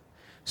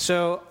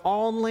 So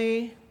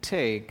only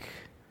take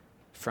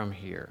from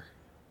here,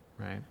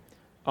 right?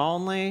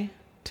 Only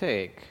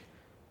take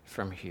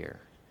from here.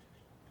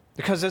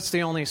 Because it's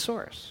the only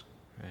source.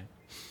 Right?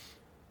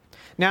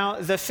 Now,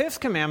 the fifth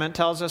commandment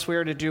tells us we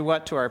are to do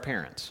what to our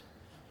parents?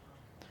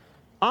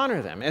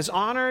 Honor them. Is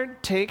honor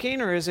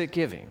taking or is it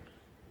giving?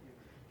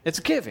 It's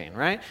giving,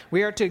 right?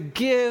 We are to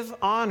give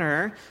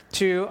honor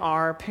to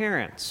our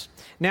parents.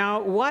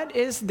 Now, what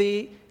is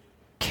the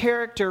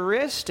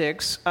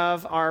characteristics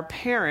of our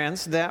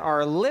parents that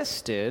are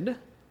listed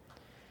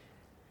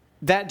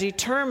that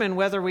determine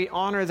whether we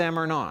honor them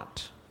or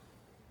not?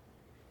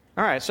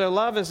 All right, so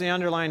love is the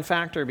underlying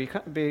factor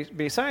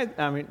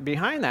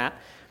behind that.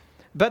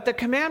 But the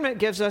commandment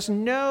gives us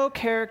no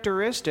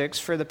characteristics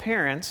for the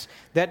parents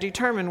that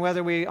determine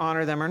whether we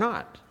honor them or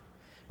not.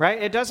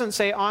 Right? It doesn't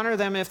say honor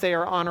them if they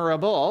are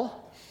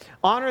honorable.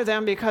 Honor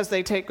them because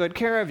they take good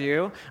care of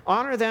you.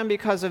 Honor them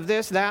because of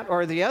this, that,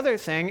 or the other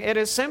thing. It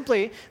is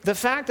simply the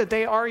fact that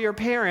they are your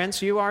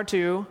parents, you are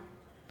to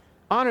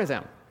honor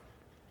them.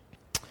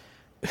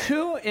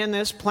 Who in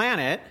this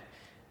planet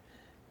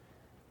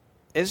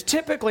is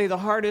typically the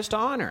hardest to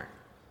honor?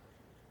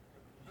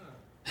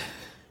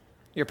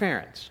 Your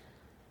parents.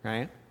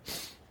 Right?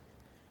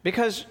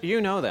 Because you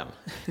know them.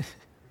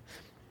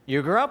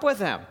 You grew up with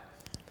them.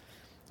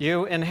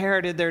 You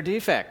inherited their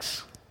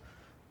defects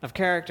of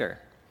character.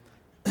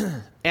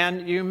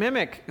 And you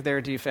mimic their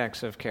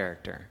defects of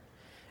character.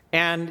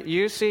 And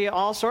you see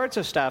all sorts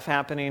of stuff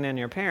happening in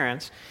your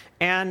parents.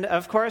 And,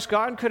 of course,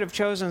 God could have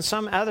chosen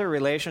some other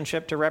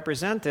relationship to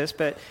represent this,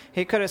 but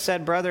he could have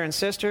said brother and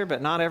sister,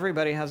 but not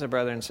everybody has a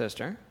brother and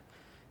sister.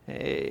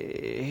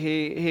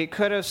 He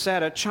could have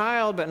said a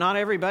child, but not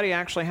everybody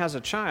actually has a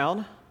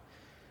child.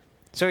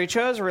 So he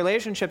chose a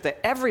relationship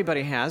that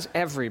everybody has.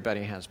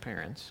 Everybody has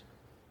parents,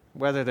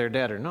 whether they're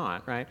dead or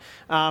not, right?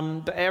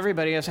 But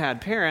everybody has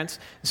had parents.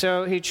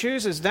 So he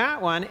chooses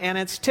that one, and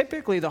it's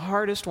typically the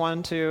hardest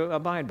one to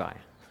abide by.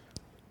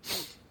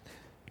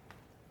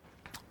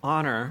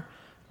 Honor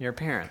your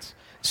parents.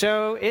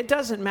 So it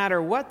doesn't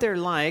matter what they're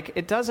like.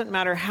 It doesn't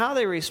matter how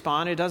they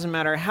respond. It doesn't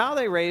matter how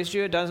they raised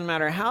you. It doesn't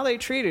matter how they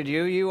treated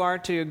you. You are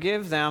to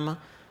give them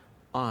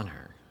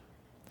honor.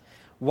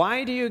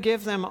 Why do you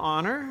give them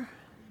honor?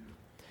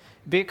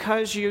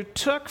 Because you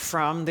took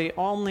from the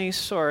only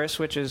source,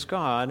 which is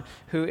God,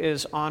 who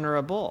is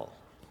honorable.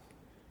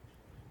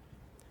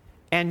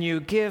 And you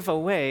give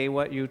away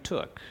what you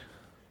took,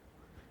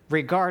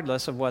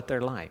 regardless of what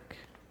they're like,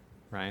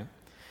 right?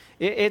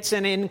 It's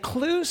an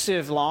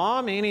inclusive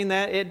law, meaning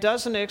that it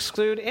doesn't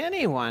exclude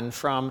anyone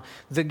from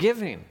the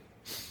giving.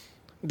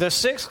 The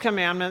sixth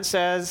commandment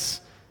says,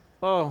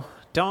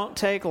 don't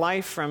take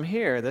life from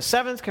here. The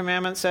seventh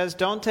commandment says,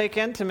 don't take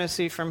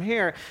intimacy from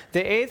here. The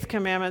eighth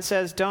commandment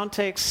says, don't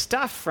take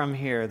stuff from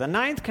here. The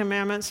ninth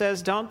commandment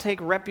says, don't take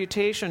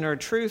reputation or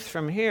truth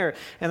from here.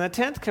 And the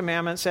 10th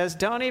commandment says,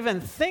 don't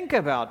even think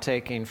about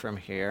taking from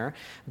here.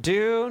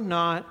 Do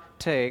not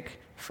take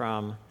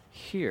from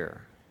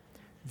here.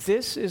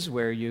 This is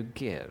where you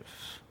give,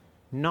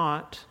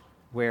 not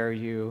where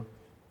you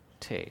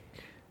take,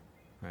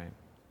 right?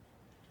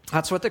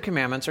 That's what the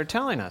commandments are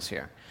telling us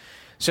here.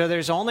 So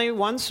there's only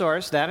one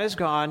source, that is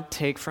God.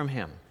 Take from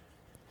him.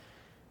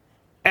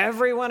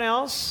 Everyone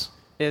else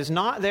is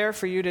not there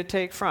for you to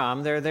take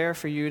from. They're there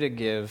for you to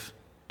give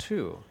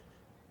to,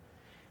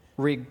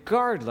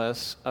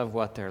 regardless of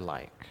what they're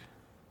like.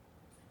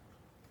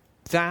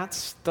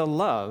 That's the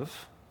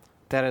love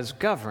that is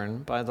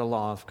governed by the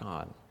law of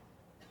God.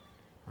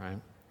 Right?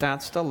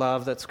 That's the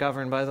love that's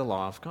governed by the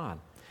law of God.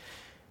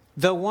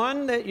 The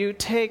one that you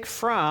take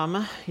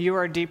from, you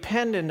are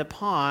dependent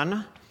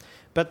upon,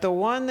 but the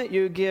one that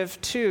you give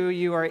to,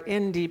 you are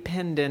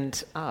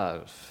independent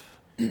of.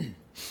 The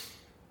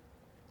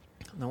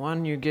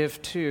one you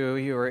give to,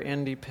 you are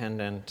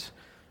independent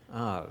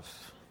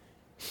of.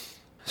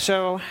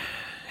 So,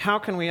 how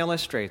can we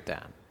illustrate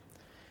that?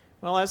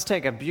 Well, let's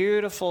take a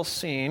beautiful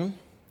scene,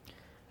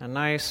 a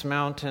nice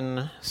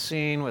mountain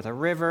scene with a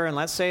river, and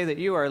let's say that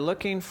you are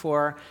looking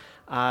for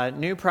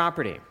new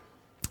property.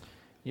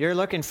 You're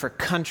looking for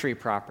country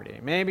property.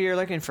 Maybe you're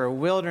looking for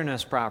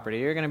wilderness property.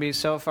 You're going to be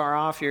so far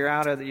off, you're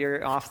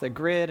off the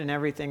grid and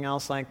everything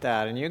else like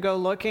that. And you go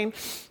looking,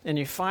 and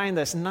you find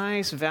this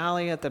nice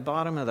valley at the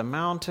bottom of the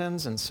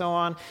mountains and so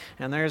on.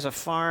 And there's a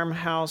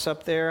farmhouse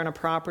up there and a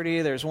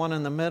property. There's one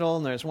in the middle,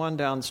 and there's one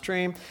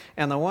downstream.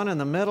 And the one in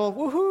the middle,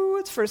 woohoo,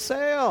 it's for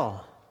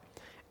sale.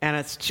 And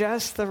it's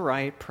just the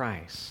right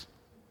price.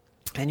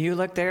 And you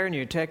look there and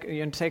you take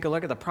a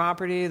look at the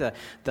property.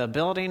 The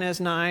building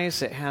is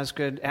nice. It has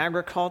good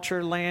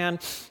agriculture land.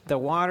 The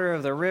water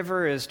of the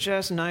river is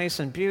just nice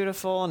and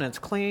beautiful, and it's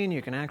clean.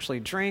 You can actually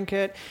drink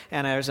it.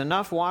 And there's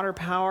enough water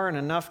power and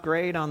enough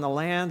grade on the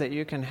land that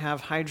you can have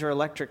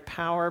hydroelectric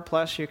power.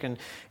 Plus, you can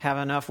have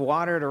enough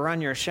water to run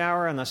your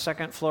shower on the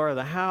second floor of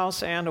the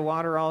house and to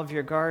water all of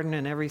your garden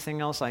and everything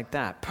else like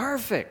that.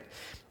 Perfect.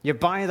 You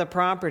buy the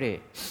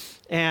property.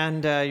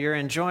 And you're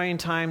enjoying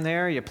time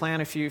there. You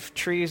plant a few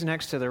trees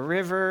next to the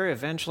river,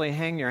 eventually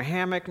hang your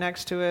hammock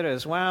next to it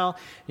as well.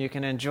 You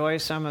can enjoy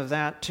some of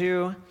that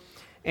too.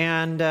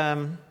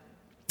 And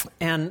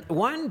And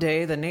one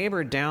day, the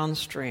neighbor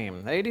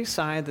downstream, they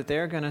decide that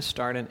they're going to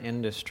start an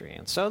industry.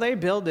 And so they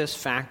build this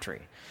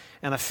factory.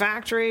 And the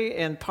factory,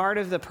 in part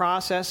of the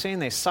processing,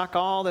 they suck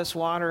all this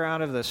water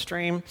out of the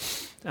stream,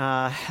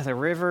 the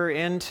river,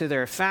 into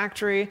their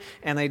factory,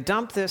 and they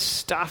dump this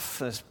stuff,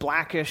 this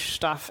blackish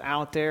stuff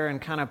out there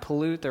and kind of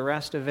pollute the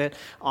rest of it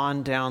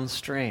on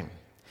downstream.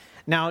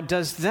 Now,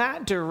 does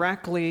that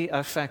directly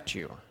affect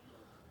you?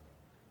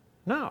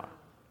 No,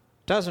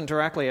 it doesn't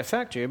directly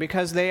affect you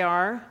because they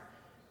are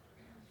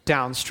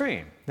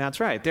downstream. That's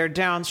right, they're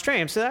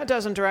downstream, so that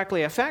doesn't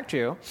directly affect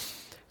you.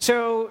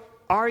 So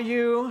are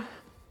you...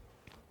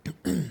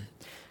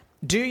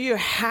 Do you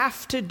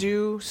have to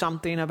do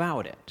something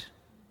about it?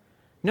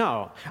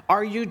 No.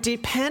 Are you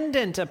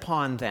dependent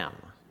upon them?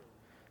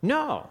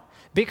 No.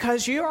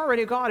 Because you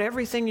already got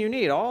everything you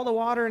need. All the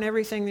water and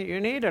everything that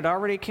you need, it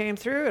already came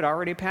through, it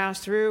already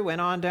passed through,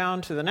 went on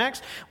down to the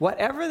next.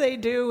 Whatever they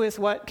do with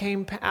what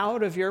came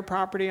out of your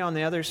property on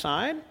the other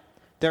side,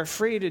 they're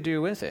free to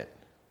do with it.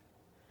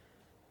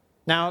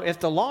 Now, if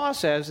the law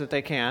says that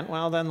they can't,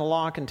 well, then the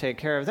law can take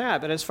care of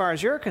that. But as far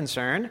as you're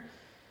concerned,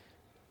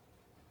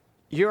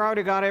 you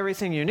already got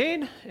everything you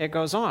need, it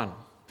goes on.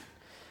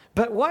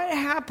 But what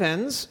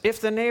happens if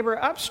the neighbor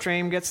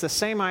upstream gets the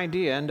same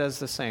idea and does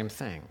the same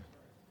thing?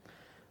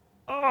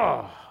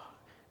 Oh,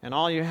 and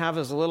all you have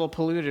is a little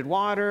polluted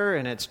water,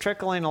 and it's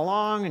trickling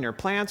along, and your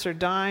plants are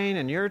dying,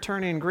 and you're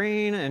turning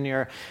green, and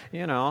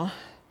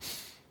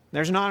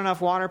there's not enough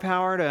water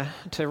power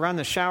to run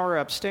the shower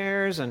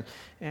upstairs,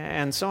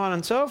 and so on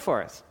and so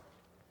forth.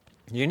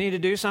 You need to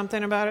do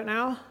something about it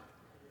now?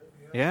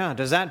 Yeah.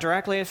 Does that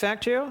directly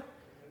affect you?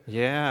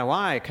 Yeah,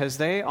 why? Because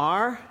they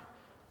are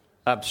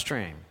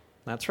upstream.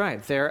 That's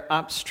right, they're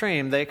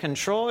upstream. They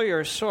control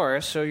your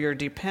source, so you're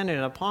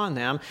dependent upon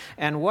them,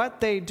 and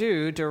what they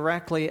do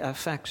directly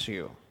affects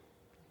you.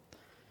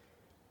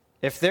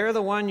 If they're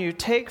the one you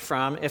take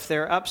from, if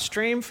they're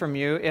upstream from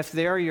you, if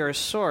they're your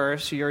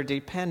source, you're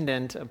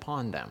dependent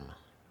upon them.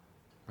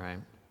 Right?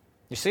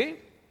 You see?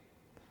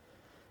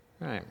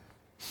 Right.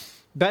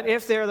 But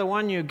if they're the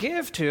one you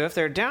give to, if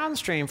they're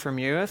downstream from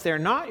you, if they're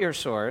not your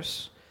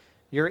source,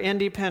 you're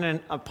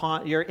independent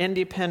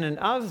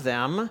of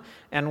them,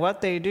 and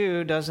what they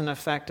do doesn't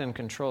affect and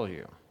control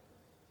you.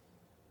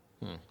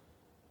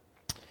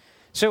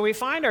 So we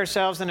find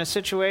ourselves in a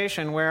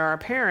situation where our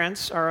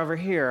parents are over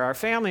here, our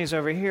families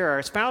over here,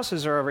 our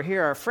spouses are over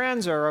here, our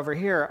friends are over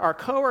here, our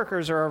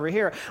coworkers are over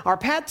here, our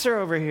pets are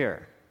over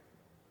here.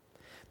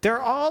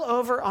 They're all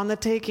over on the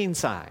taking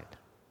side.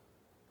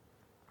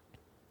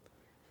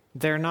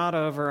 They're not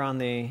over on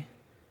the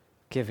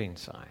giving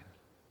side.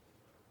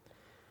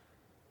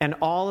 And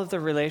all of the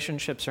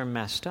relationships are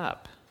messed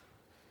up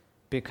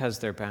because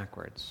they're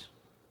backwards.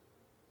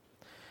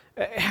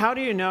 How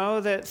do you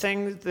know that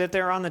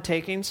they're on the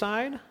taking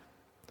side?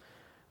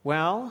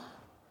 Well,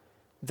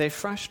 they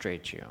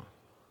frustrate you.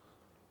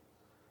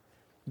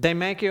 They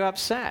make you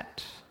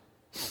upset.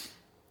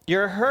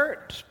 You're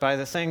hurt by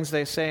the things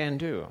they say and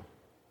do.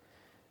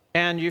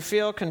 And you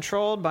feel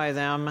controlled by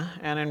them,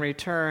 and in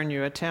return,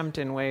 you attempt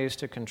in ways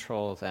to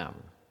control them.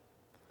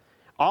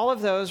 All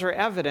of those are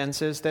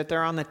evidences that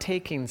they're on the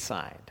taking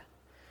side.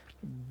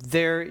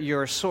 They're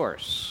your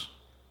source.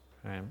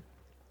 Right?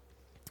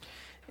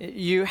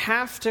 You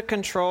have to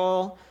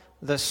control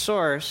the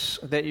source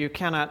that you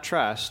cannot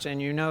trust,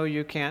 and you know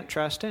you can't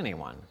trust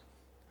anyone.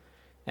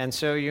 And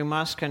so you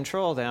must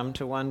control them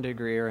to one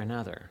degree or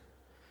another,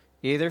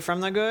 either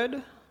from the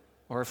good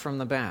or from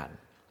the bad.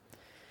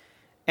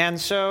 And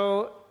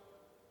so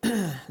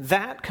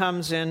that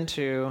comes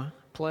into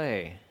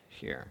play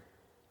here.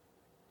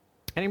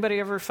 Anybody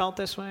ever felt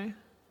this way?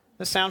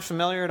 This sound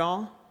familiar at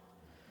all?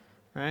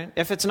 Right?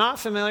 If it's not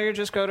familiar,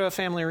 just go to a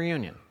family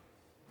reunion.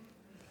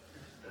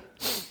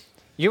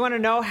 You want to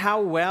know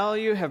how well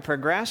you have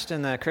progressed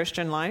in the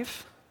Christian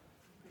life?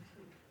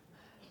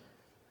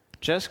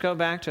 Just go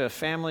back to a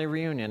family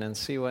reunion and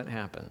see what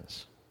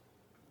happens.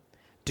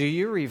 Do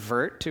you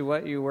revert to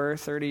what you were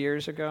 30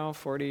 years ago,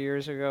 40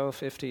 years ago,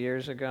 50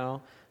 years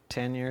ago,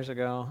 10 years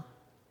ago,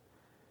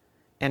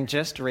 and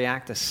just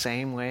react the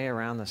same way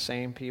around the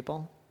same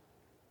people?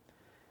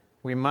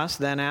 We must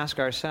then ask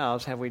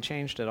ourselves, have we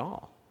changed at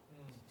all?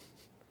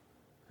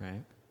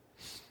 Right?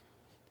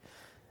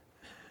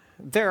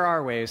 There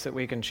are ways that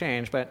we can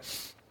change, but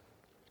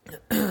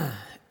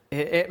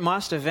it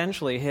must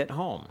eventually hit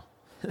home.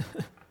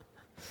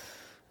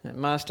 It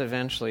must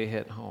eventually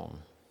hit home.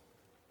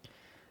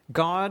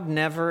 God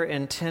never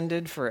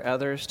intended for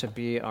others to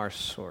be our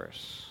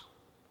source.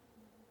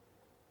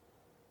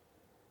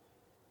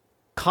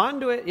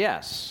 Conduit,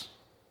 yes.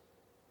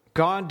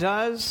 God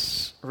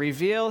does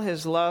reveal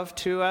his love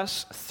to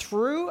us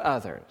through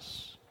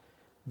others,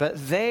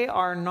 but they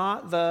are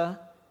not the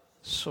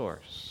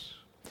source.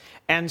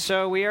 And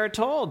so we are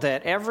told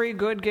that every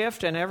good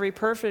gift and every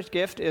perfect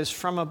gift is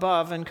from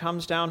above and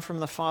comes down from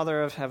the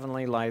Father of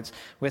heavenly lights,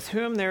 with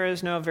whom there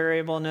is no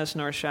variableness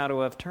nor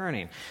shadow of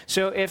turning.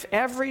 So if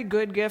every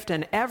good gift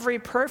and every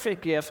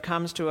perfect gift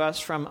comes to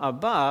us from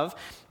above,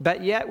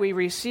 but yet we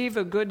receive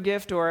a good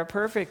gift or a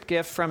perfect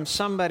gift from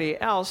somebody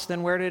else,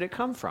 then where did it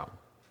come from?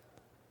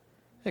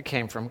 It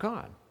came from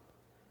God,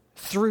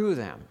 through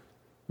them,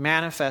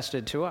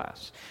 manifested to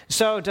us.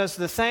 So does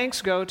the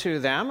thanks go to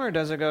them or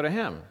does it go to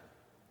Him?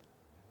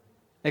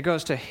 It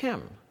goes to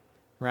Him,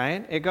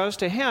 right? It goes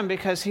to Him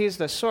because He's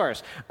the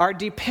source. Our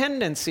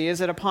dependency, is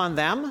it upon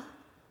them?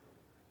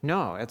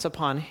 No, it's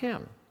upon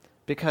Him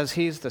because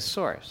He's the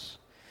source.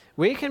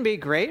 We can be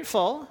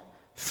grateful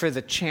for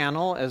the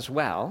channel as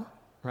well,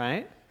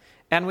 right?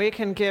 And we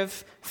can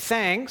give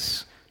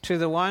thanks to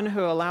the one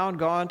who allowed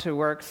God to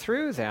work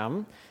through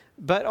them.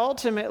 But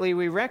ultimately,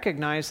 we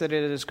recognize that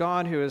it is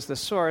God who is the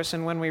source.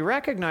 And when we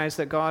recognize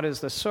that God is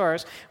the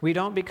source, we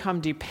don't become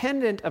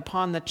dependent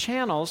upon the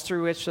channels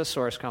through which the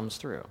source comes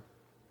through.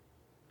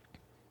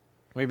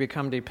 We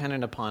become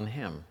dependent upon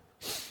Him.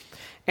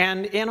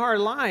 And in our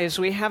lives,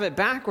 we have it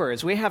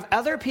backwards. We have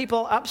other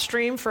people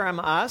upstream from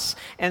us,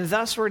 and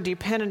thus we're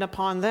dependent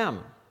upon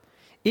them.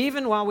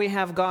 Even while we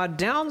have God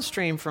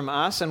downstream from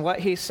us, and what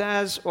He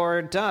says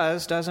or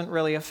does doesn't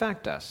really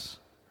affect us.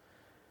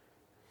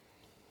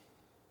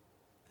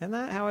 Isn't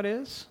that how it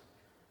is?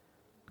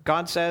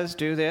 God says,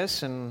 do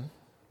this, and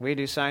we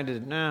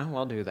decided, nah,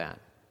 we'll do that.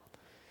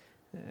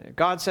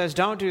 God says,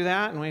 don't do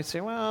that, and we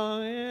say, well,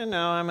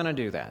 no, I'm going to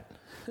do that.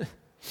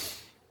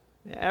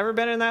 Ever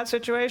been in that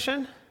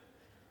situation?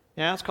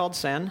 Yeah, it's called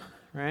sin,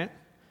 right?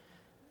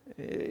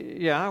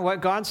 Yeah,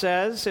 what God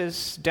says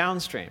is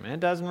downstream. It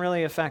doesn't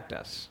really affect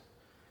us.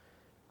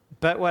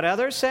 But what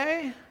others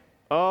say,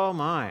 oh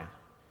my.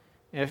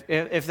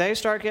 If they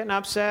start getting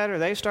upset or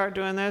they start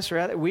doing this,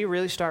 or we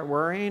really start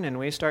worrying and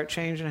we start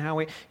changing how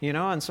we,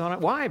 and so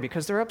on. Why?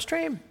 Because they're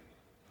upstream.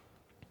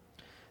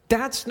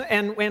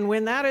 And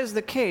when that is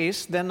the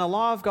case, then the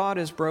law of God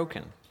is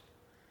broken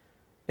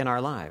in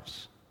our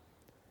lives.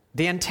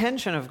 The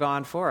intention of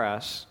God for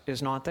us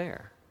is not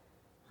there,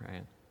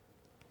 right?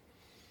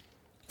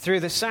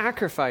 Through the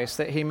sacrifice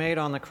that He made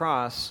on the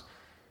cross,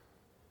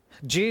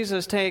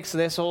 Jesus takes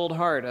this old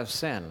heart of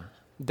sin,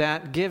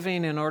 that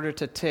giving in order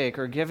to take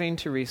or giving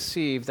to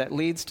receive that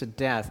leads to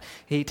death.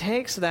 He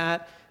takes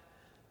that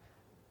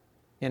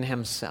in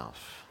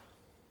Himself.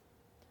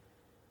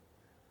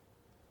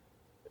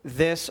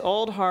 This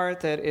old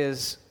heart that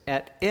is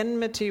at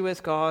enmity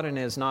with God and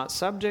is not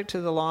subject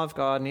to the law of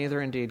God,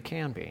 neither indeed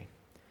can be.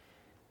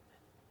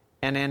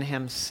 And in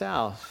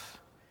Himself,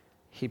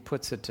 He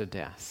puts it to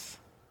death.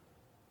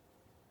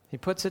 He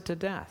puts it to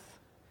death.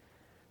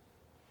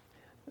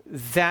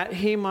 That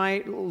He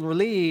might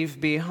leave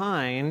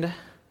behind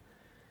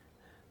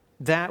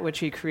that which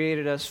He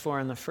created us for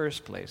in the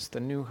first place, the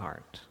new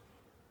heart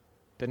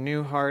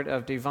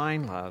of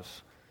divine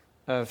love,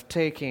 of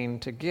taking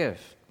to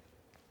give.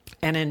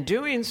 And in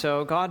doing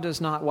so, God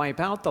does not wipe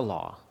out the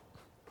law.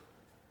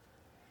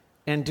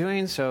 In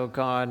doing so,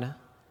 God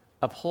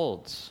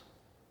upholds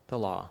the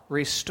law,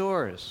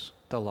 restores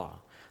the law,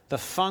 the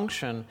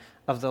function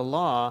of the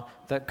law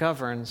that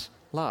governs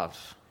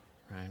love,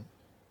 right?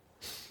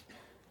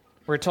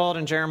 We're told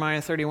in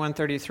Jeremiah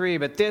 31:33,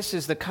 but this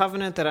is the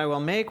covenant that I will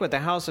make with the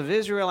house of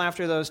Israel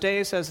after those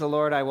days, says the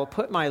Lord. I will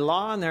put my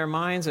law in their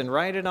minds and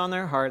write it on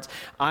their hearts.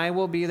 I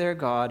will be their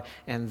God,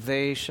 and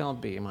they shall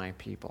be my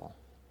people.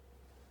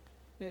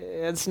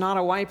 It's not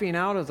a wiping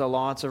out of the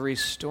law, it's a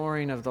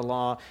restoring of the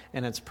law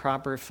and its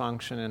proper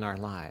function in our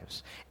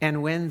lives.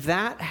 And when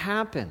that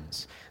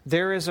happens,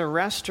 there is a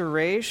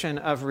restoration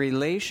of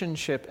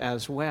relationship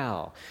as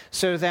well.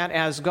 So that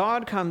as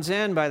God comes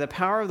in by the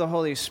power of the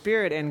Holy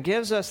Spirit and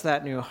gives us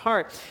that new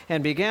heart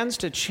and begins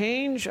to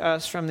change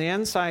us from the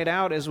inside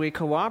out as we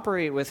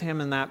cooperate with Him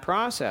in that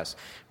process.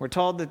 We're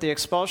told that the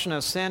expulsion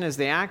of sin is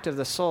the act of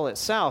the soul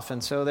itself,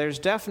 and so there's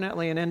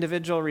definitely an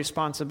individual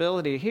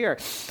responsibility here.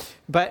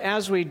 But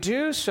as we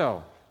do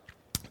so,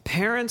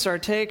 parents are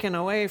taken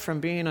away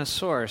from being a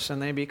source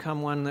and they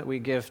become one that we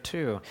give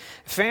to.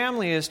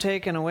 Family is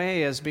taken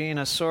away as being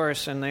a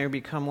source and they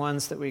become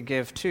ones that we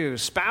give to.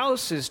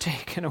 Spouse is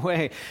taken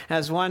away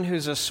as one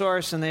who's a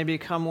source and they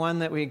become one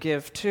that we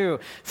give to.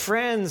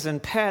 Friends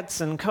and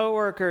pets and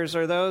coworkers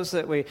are those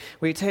that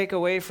we take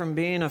away from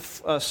being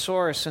a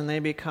source and they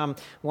become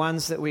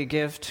ones that we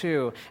give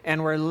to.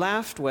 And we're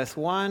left with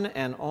one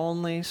and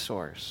only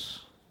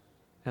source,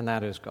 and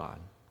that is God.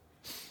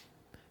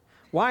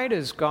 Why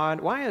is God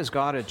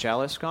a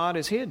jealous God?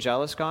 Is He a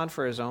jealous God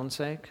for His own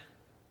sake?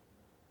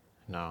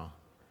 No.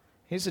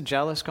 He's a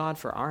jealous God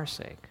for our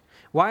sake.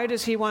 Why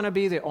does He want to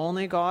be the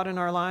only God in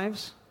our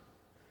lives?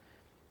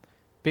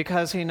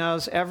 Because He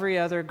knows every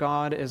other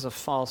God is a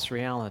false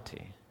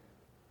reality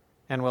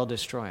and will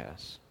destroy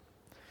us.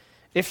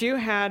 If you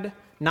had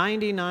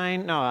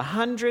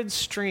 100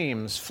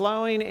 streams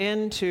flowing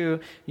into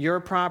your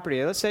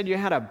property. Let's say you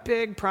had a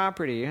big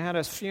property. You had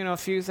a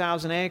few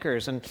thousand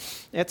acres, and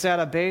it's at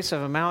a base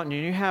of a mountain.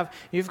 And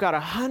you've got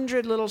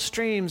 100 little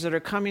streams that are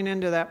coming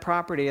into that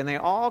property, and they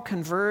all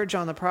converge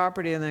on the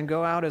property and then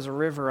go out as a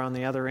river on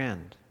the other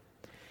end.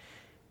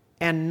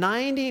 And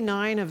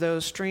 99 of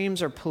those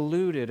streams are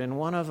polluted, and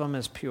one of them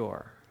is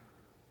pure.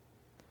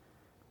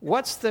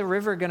 What's the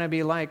river going to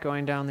be like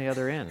going down the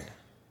other end?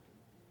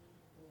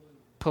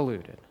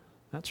 Polluted.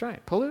 That's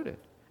right, polluted.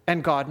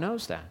 And God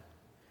knows that.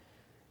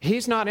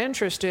 He's not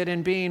interested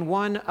in being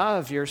one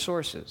of your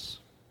sources.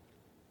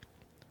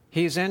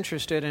 He's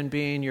interested in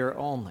being your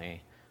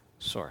only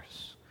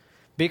source.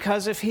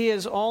 Because if He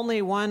is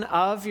only one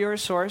of your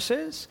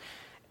sources,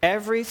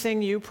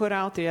 everything you put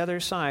out the other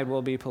side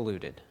will be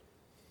polluted.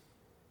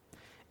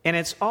 And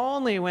it's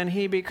only when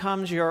He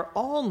becomes your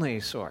only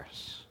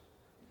source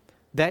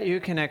that you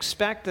can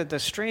expect that the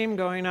stream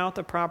going out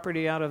the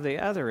property out of the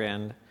other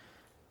end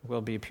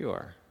will be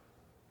pure.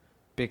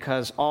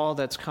 Because all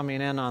that's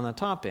coming in on the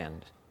top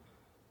end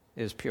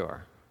is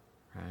pure.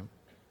 Right?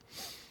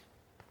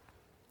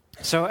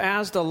 So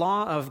as the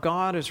law of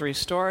God is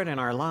restored in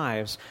our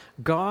lives,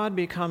 God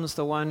becomes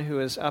the one who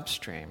is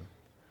upstream,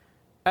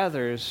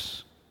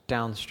 others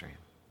downstream.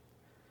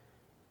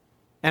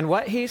 And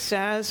what He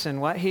says and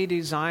what He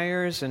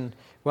desires and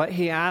what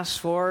He asks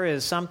for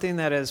is something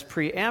that is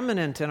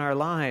preeminent in our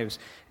lives.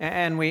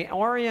 And we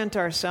orient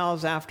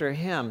ourselves after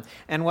Him.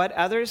 And what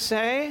others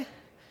say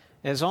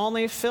is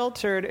only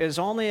filtered, is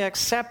only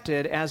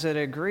accepted as it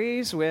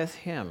agrees with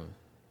Him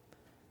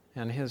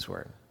and His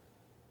Word.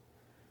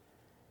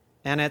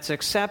 And it's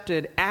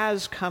accepted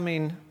as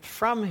coming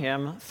from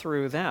Him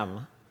through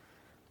them,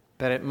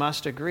 but it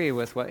must agree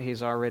with what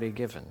He's already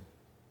given.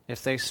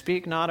 If they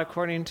speak not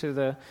according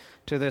to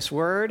this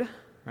word,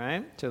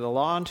 right, to the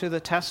law and to the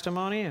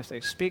testimony, if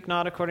they speak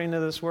not according to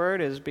this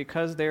word, is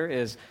because there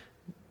is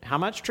how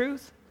much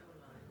truth?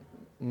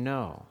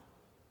 No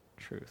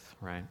truth,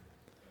 right?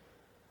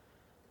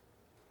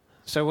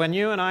 So when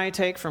you and I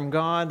take from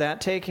God,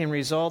 that taking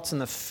results in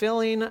the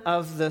filling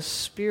of the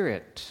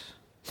Spirit,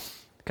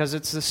 because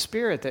it's the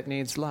Spirit that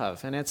needs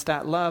love, and it's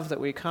that love that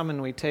we come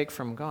and we take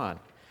from God.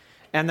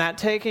 And that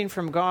taking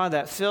from God,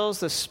 that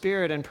fills the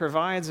Spirit and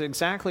provides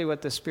exactly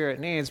what the Spirit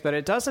needs, but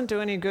it doesn't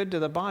do any good to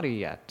the body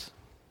yet.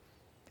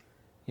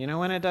 You know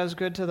when it does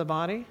good to the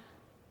body?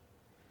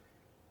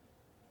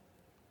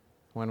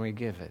 When we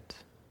give it.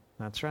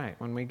 That's right,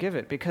 when we give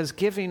it. Because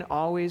giving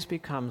always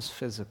becomes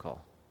physical.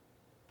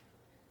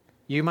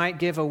 You might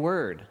give a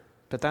word,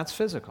 but that's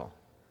physical.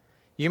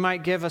 You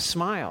might give a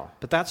smile,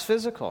 but that's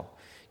physical.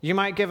 You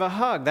might give a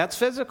hug, that's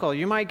physical.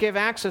 You might give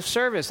acts of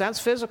service, that's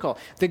physical.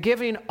 The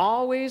giving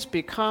always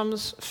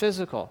becomes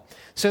physical.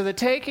 So the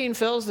taking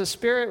fills the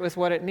Spirit with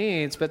what it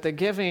needs, but the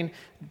giving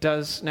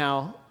does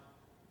now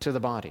to the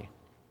body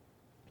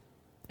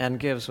and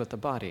gives what the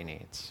body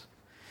needs.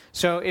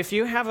 So if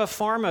you have a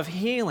form of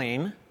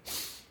healing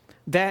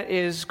that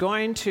is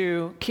going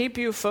to keep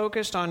you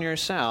focused on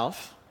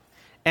yourself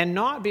and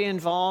not be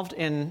involved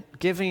in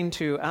giving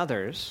to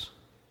others,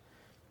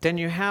 then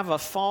you have a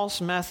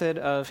false method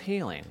of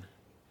healing.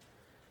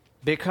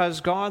 Because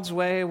God's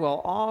way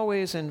will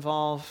always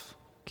involve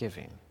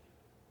giving.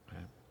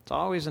 Right? It's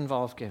always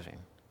involved giving.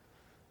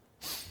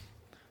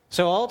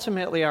 So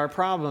ultimately our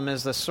problem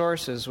is the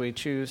sources we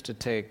choose to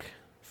take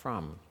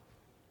from.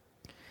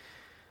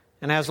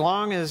 And as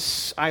long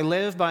as I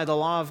live by the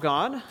law of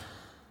God,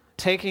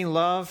 taking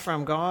love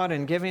from God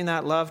and giving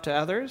that love to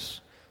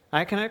others,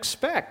 I can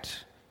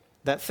expect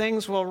that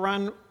things will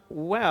run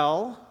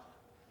well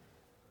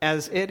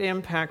as it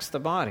impacts the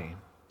body.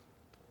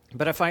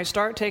 But if I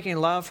start taking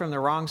love from the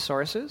wrong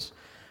sources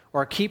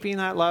or keeping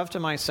that love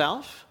to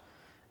myself,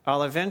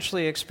 I'll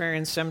eventually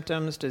experience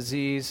symptoms,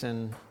 disease,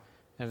 and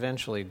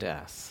eventually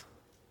death.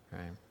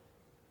 Right?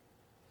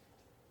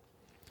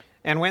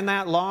 And when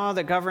that law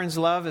that governs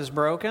love is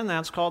broken,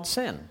 that's called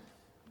sin.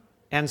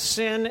 And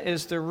sin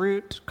is the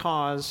root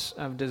cause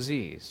of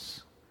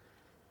disease.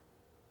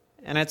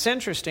 And it's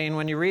interesting,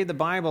 when you read the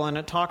Bible and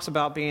it talks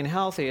about being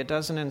healthy, it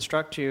doesn't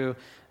instruct you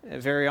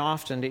very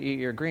often to eat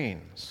your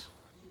greens.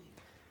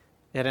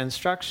 It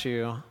instructs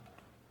you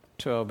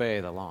to obey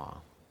the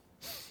law.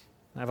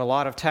 I have a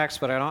lot of text,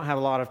 but I don't have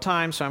a lot of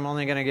time, so I'm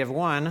only going to give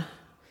one.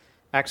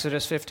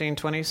 Exodus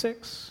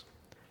 15:26.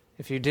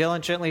 If you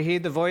diligently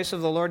heed the voice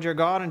of the Lord your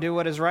God and do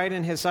what is right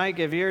in His sight,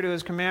 give ear to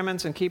His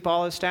commandments and keep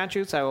all His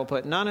statutes, I will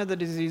put none of the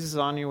diseases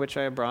on you which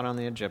I have brought on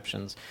the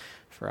Egyptians,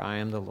 for I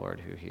am the Lord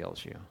who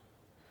heals you.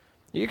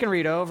 You can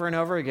read over and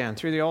over again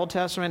through the Old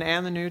Testament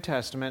and the New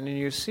Testament, and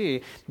you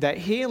see that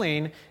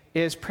healing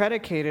is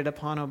predicated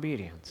upon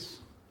obedience,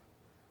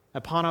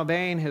 upon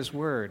obeying His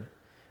word,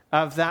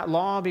 of that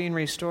law being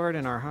restored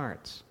in our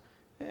hearts.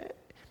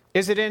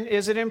 Is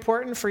it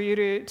important for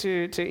you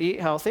to eat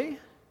healthy?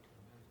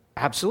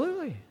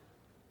 Absolutely.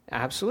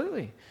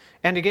 Absolutely.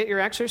 And to get your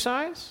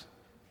exercise?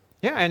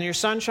 Yeah, and your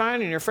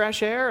sunshine and your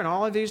fresh air and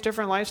all of these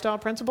different lifestyle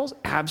principles?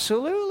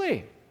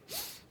 Absolutely.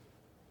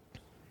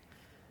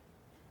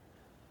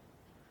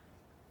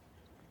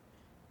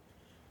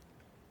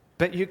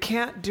 But you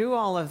can't do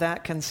all of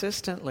that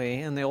consistently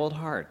in the old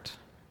heart.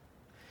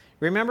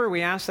 Remember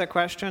we asked that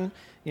question,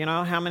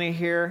 how many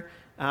here,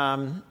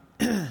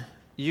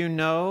 you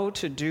know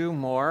to do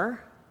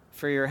more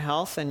for your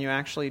health than you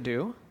actually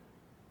do?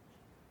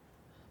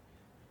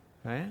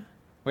 Right?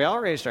 We all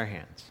raised our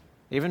hands,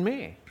 even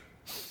me.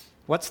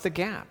 What's the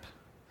gap?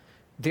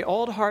 The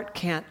old heart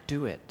can't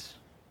do it.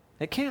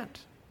 It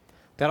can't.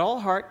 That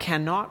old heart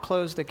cannot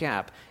close the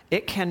gap.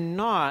 It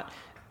cannot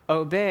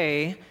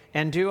obey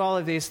and do all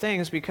of these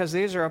things because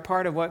these are a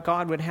part of what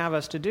God would have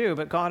us to do,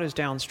 but God is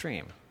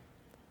downstream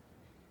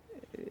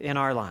in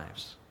our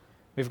lives.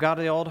 We've got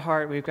the old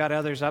heart, we've got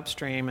others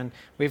upstream, and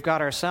we've got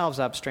ourselves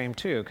upstream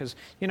too. Because,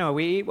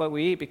 we eat what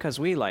we eat because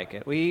we like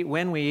it. We eat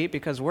when we eat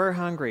because we're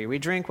hungry. We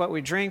drink what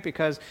we drink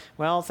because,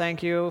 well,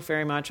 thank you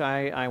very much,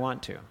 I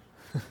want to.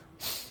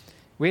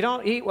 We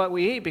don't eat what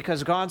we eat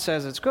because God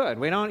says it's good.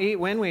 We don't eat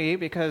when we eat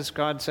because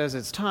God says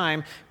it's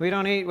time. We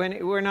don't eat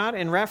we're not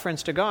in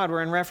reference to God,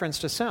 we're in reference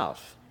to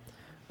self.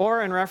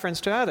 Or in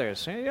reference to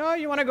others.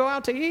 You want to go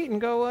out to eat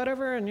and go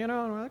whatever, and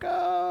we're like,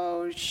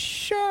 oh,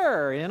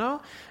 sure,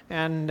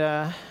 And,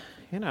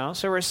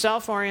 so we're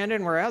self-oriented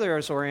and we're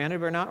others-oriented,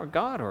 but not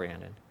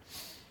God-oriented.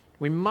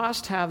 We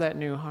must have that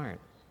new heart.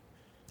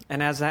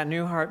 And as that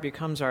new heart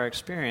becomes our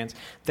experience,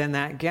 then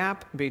that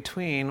gap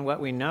between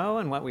what we know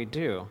and what we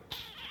do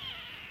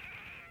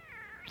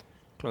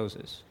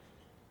closes.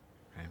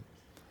 Right?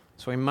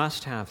 So we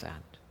must have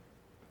that.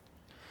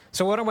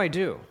 So what do I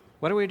do?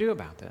 What do we do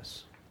about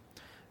this?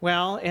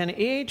 Well, in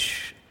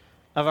each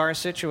of our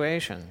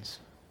situations,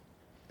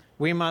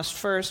 we must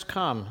first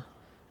come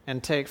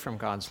and take from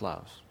God's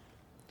love.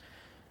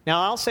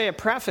 Now, I'll say a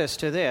preface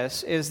to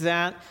this is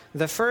that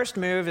the first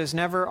move is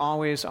never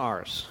always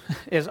ours.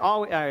 Is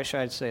always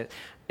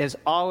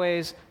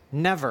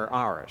never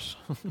ours.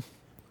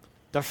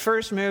 The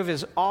first move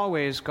is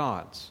always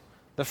God's.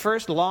 The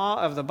first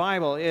law of the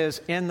Bible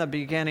is, in the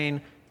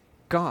beginning,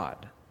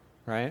 God,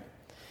 right?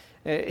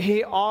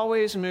 He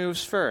always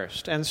moves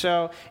first. And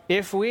so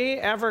if we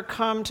ever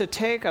come to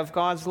take of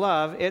God's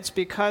love, it's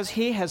because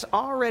He has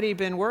already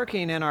been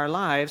working in our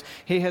lives.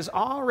 He has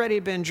already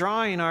been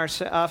drawing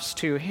us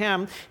to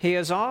Him. He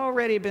has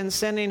already been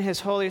sending His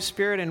Holy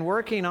Spirit and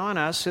working on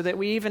us so that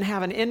we even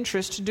have an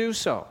interest to do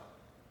so.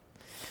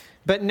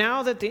 But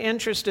now that the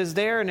interest is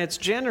there and it's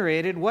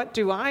generated, what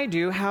do?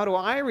 How do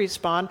I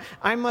respond?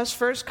 I must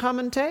first come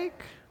and take.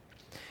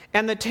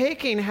 And the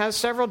taking has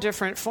several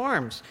different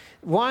forms.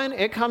 One,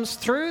 it comes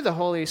through the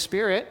Holy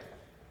Spirit.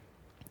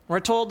 We're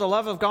told the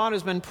love of God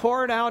has been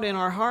poured out in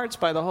our hearts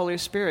by the Holy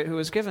Spirit who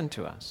is given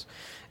to us.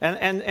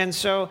 And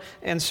so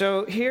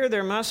here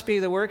there must be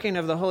the working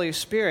of the Holy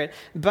Spirit.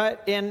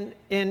 But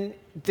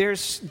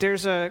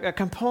there's a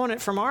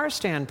component from our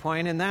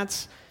standpoint, and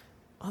that's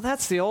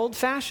the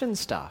old-fashioned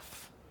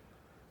stuff.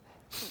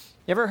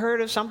 You ever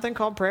heard of something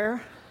called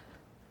prayer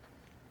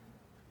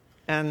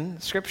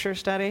and scripture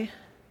study?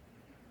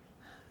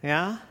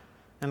 Yeah?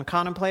 And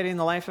contemplating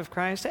the life of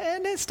Christ?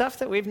 And it's stuff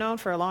that we've known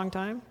for a long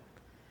time.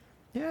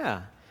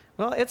 Yeah.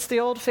 Well, it's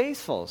the old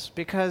faithfuls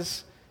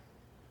because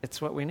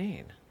it's what we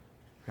need,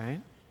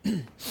 right?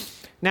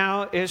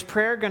 Now, is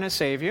prayer going to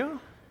save you?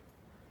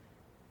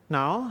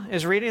 No.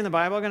 Is reading the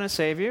Bible going to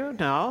save you?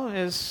 No.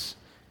 Is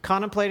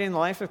contemplating the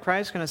life of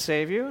Christ going to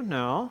save you?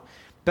 No.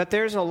 But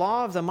there's a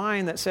law of the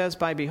mind that says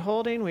by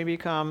beholding we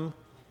become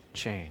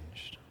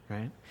changed,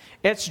 right?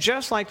 It's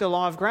just like the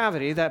law of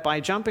gravity that by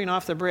jumping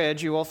off the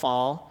bridge you will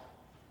fall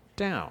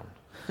down,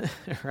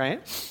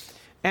 right?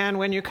 And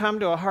when you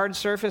come to a hard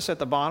surface at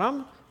the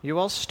bottom, you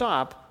will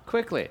stop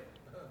quickly,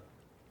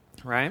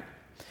 right?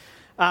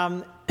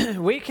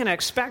 We can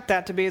expect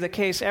that to be the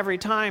case every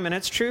time, and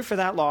it's true for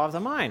that law of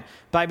the mind.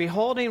 By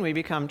beholding, we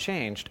become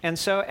changed. And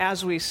so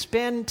as we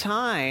spend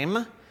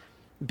time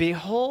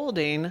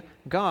beholding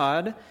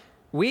God,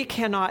 we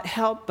cannot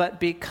help but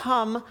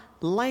become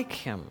like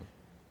Him.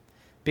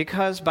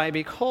 Because by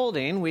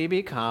beholding, we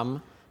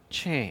become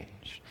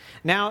changed.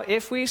 Now,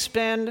 if we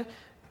spend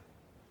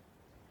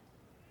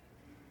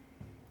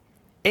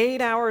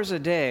 8 hours a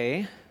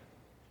day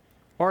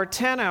or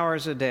 10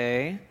 hours a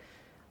day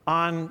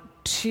on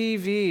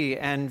TV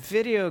and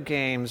video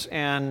games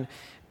and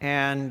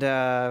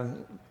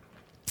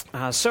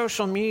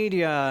social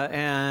media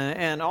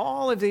and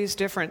all of these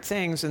different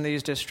things and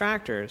these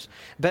distractors,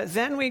 but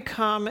then we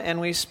come and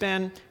we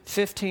spend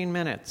 15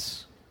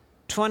 minutes,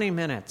 20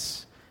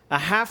 minutes, a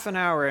half an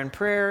hour in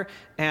prayer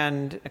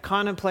and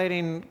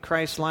contemplating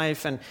Christ's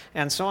life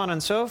and so on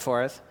and so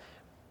forth,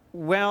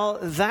 well,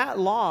 that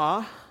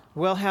law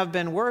will have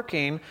been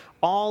working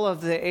all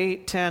of the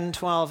 8, 10,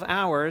 12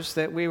 hours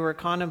that we were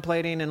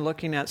contemplating and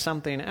looking at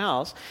something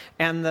else,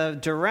 and the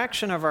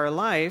direction of our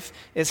life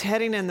is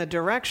heading in the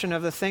direction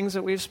of the things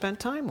that we've spent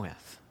time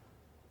with.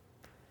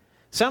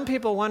 Some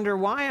people wonder,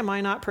 why am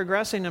I not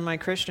progressing in my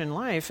Christian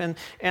life?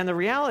 And the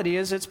reality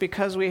is it's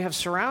because we have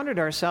surrounded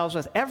ourselves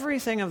with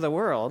everything of the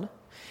world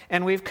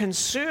and we've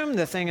consumed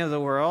the thing of the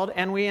world,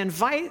 and we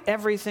invite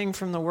everything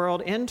from the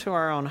world into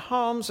our own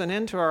homes and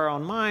into our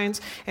own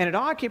minds, and it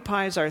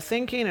occupies our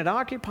thinking, it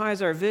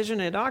occupies our vision,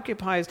 it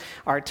occupies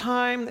our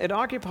time, it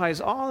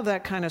occupies all of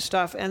that kind of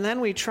stuff, and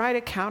then we try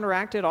to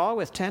counteract it all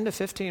with 10 to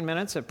 15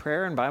 minutes of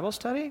prayer and Bible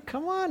study?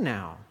 Come on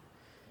now.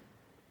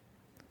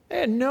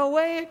 There's no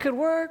way it could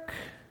work.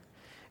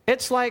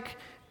 It's like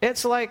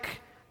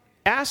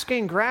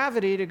asking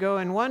gravity to go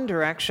in one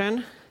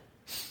direction,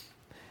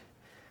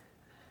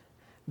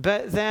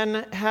 but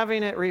then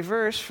having it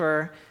reverse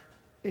for,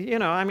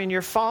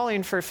 you're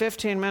falling for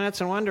 15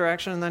 minutes in one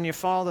direction, and then you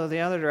fall to the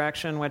other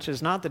direction, which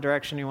is not the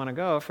direction you want to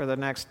go for the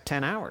next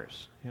 10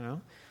 hours,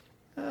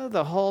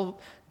 the whole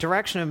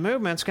direction of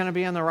movement's going to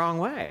be in the wrong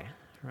way,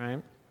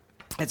 right?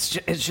 It's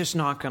just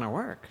not going to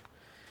work.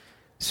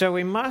 So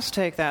we must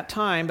take that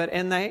time, but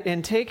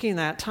in taking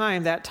that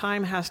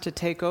time has to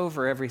take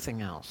over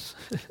everything else.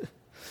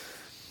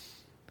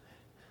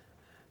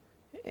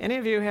 Any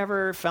of you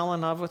ever fell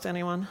in love with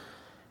anyone?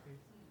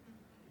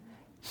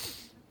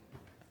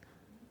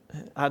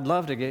 I'd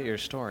love to get your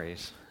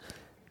stories.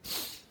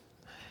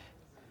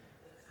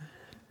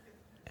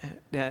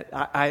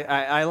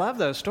 I love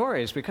those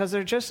stories because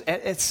they're just,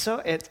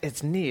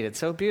 it's neat. It's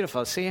so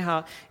beautiful. See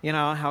how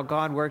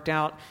God worked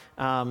out,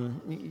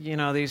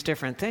 these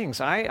different things.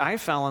 I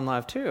fell in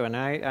love too. And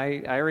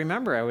I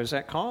remember I was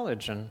at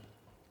college and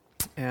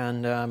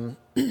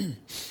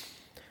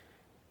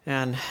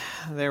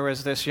there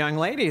was this young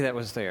lady that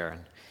was there.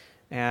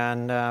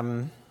 And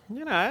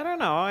I don't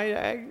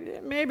know.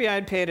 Maybe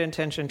I'd paid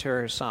attention to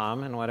her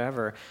some and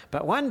whatever.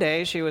 But one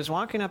day she was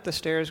walking up the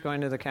stairs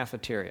going to the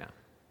cafeteria.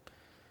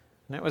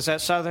 And it was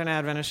at Southern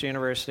Adventist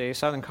University,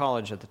 Southern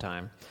College at the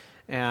time.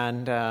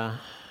 And I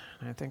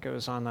think it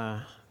was on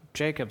the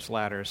Jacob's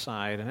Ladder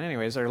side. And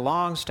anyways, there are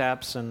long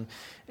steps and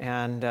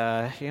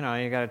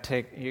you got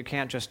to you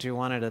can't just do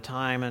one at a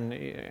time, and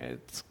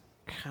it's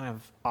kind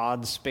of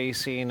odd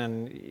spacing,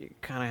 and you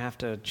kind of have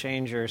to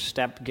change your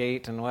step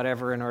gait and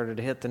whatever in order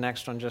to hit the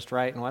next one just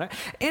right and whatever.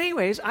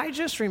 Anyways, I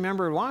just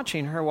remember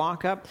watching her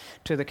walk up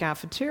to the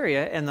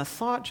cafeteria, and the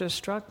thought just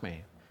struck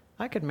me.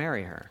 I could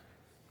marry her.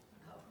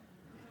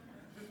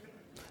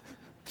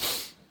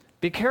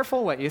 Be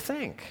careful what you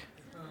think.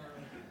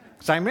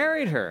 Because I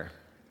married her.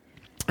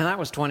 And that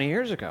was 20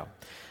 years ago.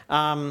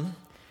 And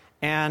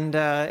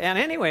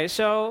anyway,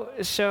 so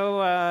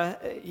and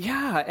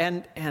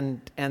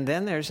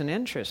then there's an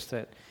interest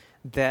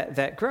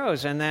that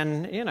grows. And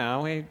then,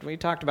 we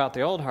talked about the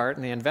old heart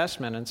and the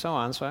investment and so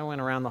on. So I went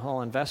around the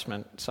whole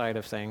investment side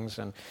of things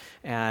and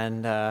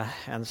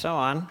so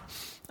on.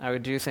 I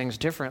would do things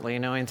differently,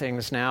 knowing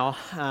things now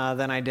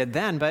than I did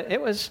then. But it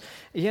was,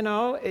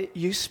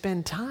 you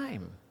spend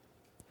time.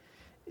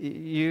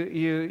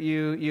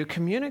 You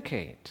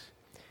communicate.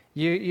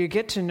 You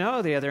get to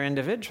know the other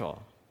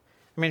individual.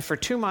 I mean, for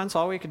 2 months,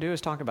 all we could do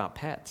is talk about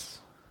pets.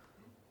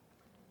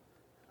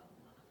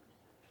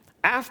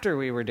 After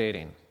we were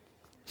dating,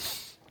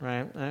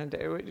 right?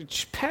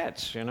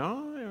 Pets, we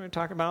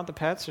talk about the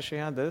pets. So she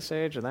had this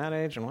age or that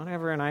age and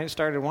whatever. And I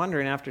started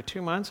wondering after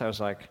 2 months, I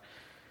was like,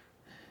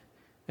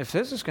 if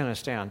this is going to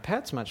stay on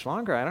pets much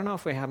longer, I don't know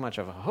if we have much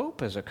of a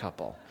hope as a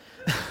couple.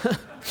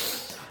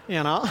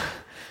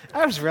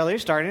 I was really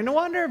starting to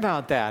wonder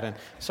about that. And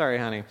sorry,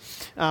 honey.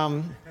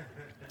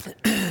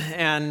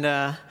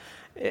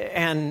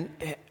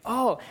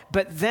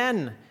 But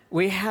then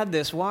we had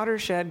this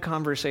watershed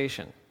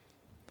conversation.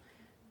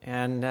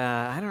 And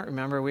I don't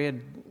remember, we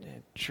had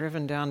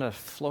driven down to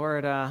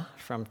Florida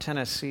from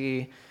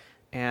Tennessee,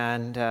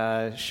 and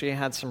she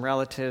had some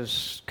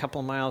relatives a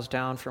couple miles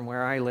down from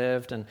where I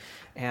lived,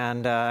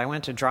 and I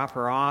went to drop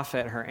her off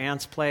at her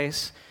aunt's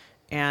place.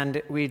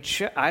 And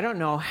I don't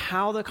know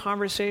how the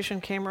conversation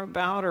came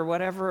about or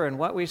whatever,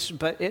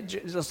 but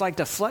it was like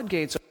the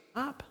floodgates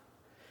opened up.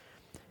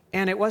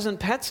 And it wasn't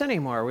pets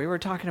anymore. We were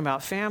talking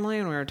about family,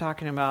 and we were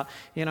talking about,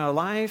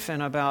 life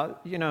and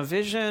about,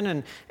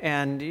 vision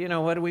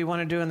and what do we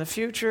want to do in the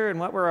future and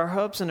what were our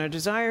hopes and our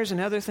desires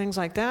and other things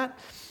like that.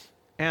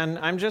 And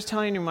I'm just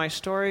telling you my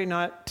story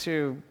not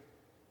to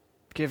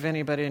give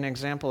anybody an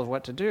example of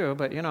what to do,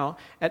 but,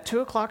 at 2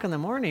 o'clock in the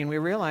morning, we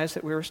realized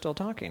that we were still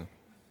talking.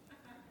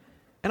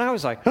 And I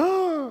was like,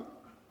 oh,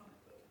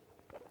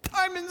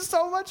 I'm in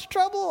so much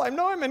trouble. I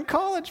know I'm in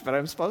college, but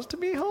I'm supposed to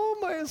be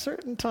home by a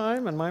certain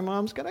time, and my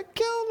mom's going to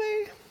kill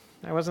me.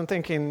 I wasn't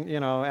thinking,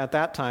 at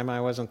that time, I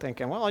wasn't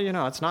thinking, well,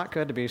 it's not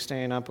good to be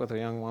staying up with a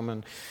young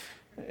woman,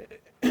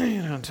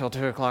 until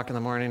 2 o'clock in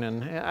the morning.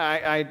 And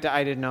I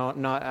didn't know,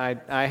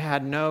 I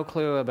had no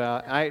clue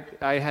about, I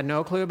had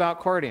no clue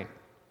about courting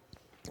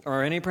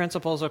or any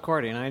principles of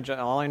courting.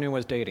 All I knew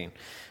was dating.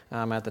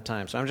 At the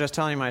time. So I'm just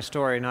telling you my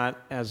story, not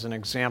as an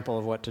example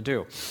of what to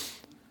do.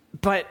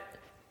 But,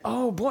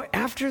 oh boy,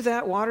 after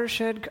that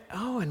watershed,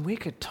 and we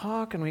could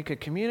talk and we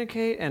could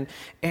communicate and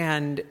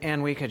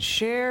we could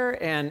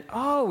share and,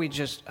 we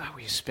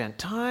spent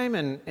time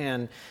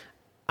and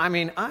I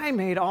mean, I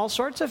made all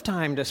sorts of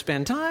time to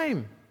spend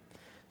time.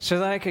 so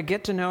that I could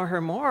get to know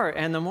her more.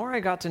 And the more I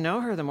got to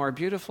know her, the more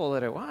beautiful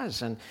that it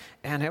was. And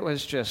it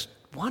was just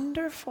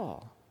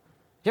wonderful.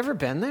 You ever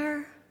been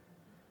there?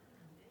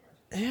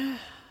 Yeah.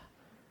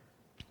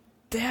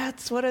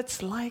 That's what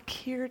it's like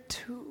here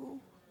too,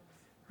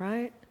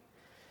 right?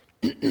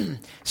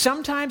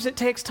 Sometimes it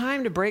takes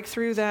time to break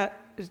through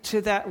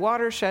to that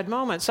watershed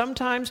moment.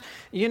 Sometimes,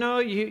 you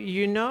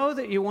know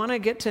that you want to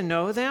get to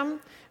know them,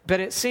 but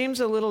it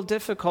seems a little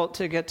difficult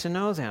to get to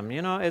know them.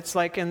 You know, it's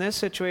like in this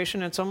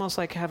situation, it's almost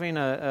like having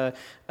a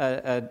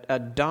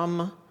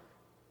dumb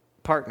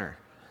partner.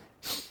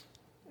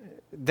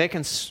 They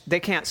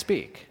can't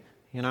speak,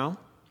 you know?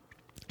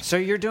 So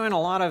you're doing a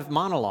lot of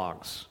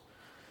monologues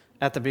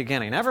at the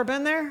beginning. Ever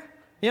been there?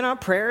 You know,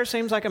 prayer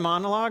seems like a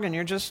monologue and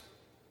you're just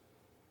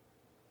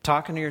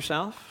talking to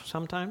yourself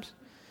sometimes,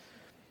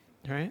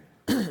 right?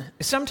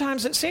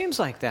 Sometimes it seems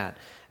like that.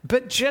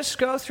 But just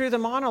go through the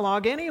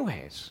monologue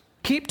anyways.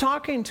 Keep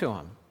talking to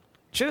him.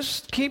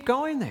 Just keep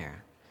going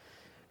there.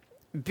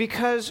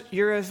 Because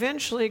you're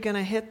eventually going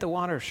to hit the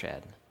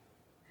watershed.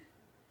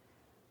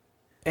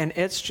 And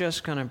it's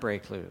just going to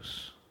break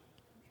loose.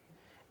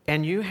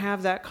 And you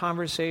have that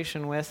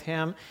conversation with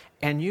him,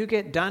 and you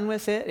get done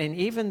with it, and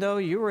even though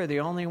you were the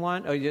only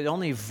one, or the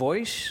only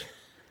voice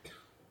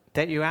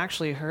that you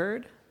actually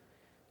heard,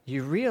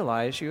 you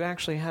realize you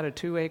actually had a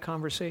two-way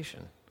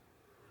conversation.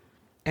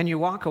 And you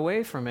walk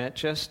away from it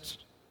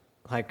just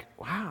like,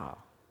 wow,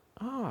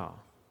 oh,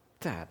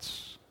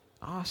 that's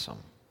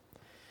awesome.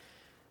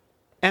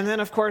 And then,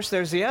 of course,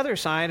 there's the other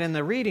side and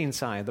the reading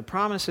side, the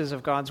promises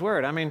of God's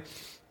Word. I mean,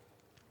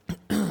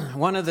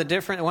 one of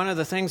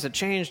the things that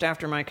changed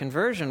after my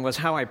conversion was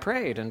how I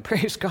prayed, and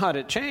praise God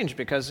it changed,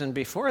 because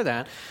before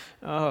that,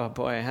 oh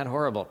boy, I had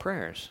horrible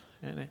prayers.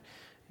 You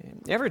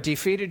ever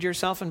defeated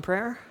yourself in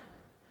prayer?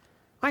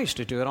 I used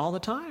to do it all the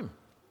time.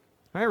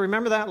 Right?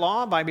 Remember that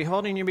law, by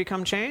beholding you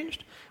become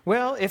changed?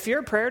 Well, if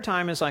your prayer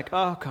time is like,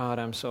 oh God,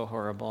 I'm so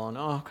horrible, and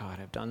oh God,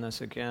 I've done this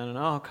again, and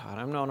oh God, I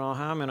don't know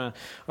how I'm going to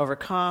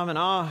overcome, and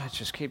oh, I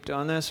just keep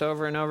doing this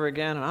over and over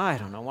again, and I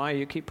don't know why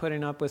you keep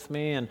putting up with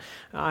me, and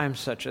I'm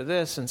such a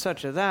this and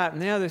such a that,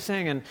 and the other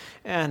thing,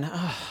 and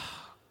oh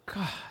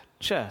God,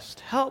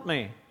 just help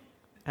me.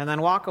 And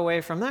then walk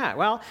away from that.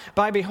 Well,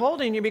 by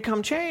beholding, you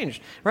become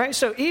changed, right?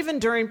 So even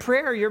during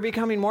prayer, you're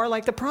becoming more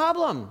like the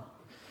problem.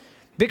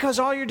 Because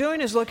all you're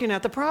doing is looking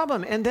at the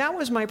problem. And that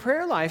was my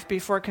prayer life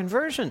before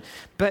conversion.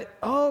 But,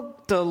 oh,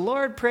 the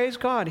Lord, praise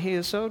God, He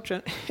is so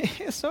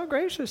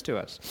gracious to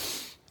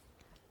us.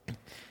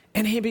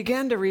 And He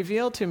began to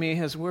reveal to me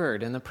His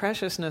Word and the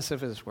preciousness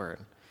of His Word.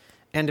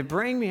 And to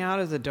bring me out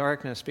of the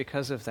darkness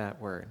because of that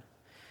Word.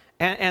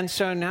 And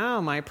so now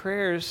my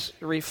prayers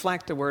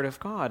reflect the Word of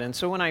God. And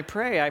so when I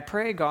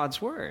pray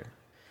God's Word.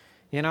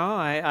 You know,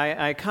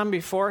 I come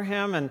before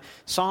Him, and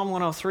Psalm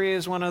 103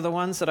 is one of the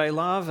ones that I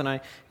love, and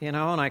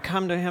I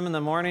come to Him in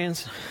the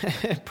mornings,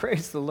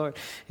 praise the Lord,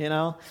 you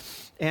know,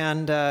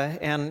 and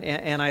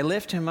I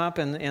lift Him up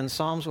in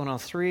Psalms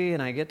 103,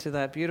 and I get to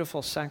that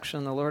beautiful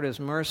section, the Lord is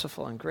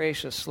merciful and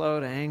gracious, slow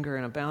to anger,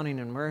 and abounding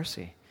in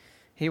mercy.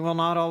 He will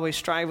not always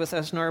strive with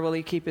us, nor will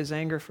He keep His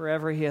anger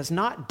forever. He has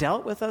not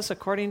dealt with us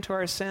according to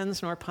our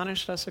sins, nor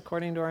punished us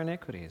according to our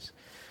iniquities.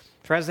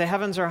 For as the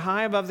heavens are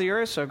high above the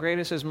earth, so great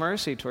is His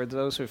mercy toward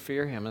those who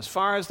fear Him. As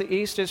far as the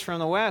east is from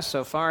the west,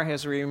 so far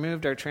has He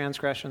removed our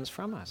transgressions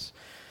from us.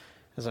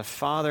 As a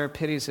father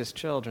pities his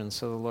children,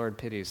 so the Lord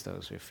pities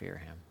those who fear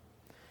Him.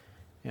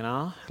 You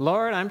know,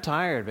 Lord, I'm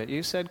tired, but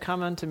You said,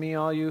 come unto me,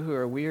 all you who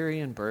are weary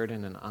and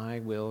burdened, and I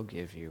will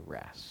give you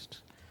rest.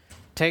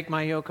 Take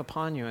my yoke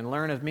upon you and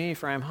learn of me,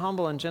 for I am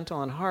humble and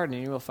gentle in heart,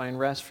 and you will find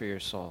rest for your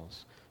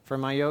souls. For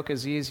my yoke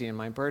is easy and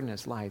my burden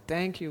is light.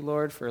 Thank you,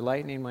 Lord, for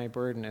lightening my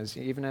burden,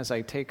 even as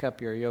I take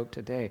up your yoke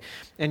today.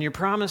 And your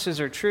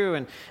promises are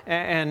true.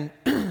 And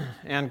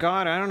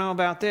God, I don't know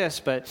about this,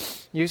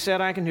 but You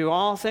said I can do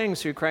all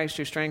things through Christ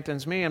who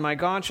strengthens me. And my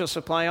God shall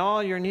supply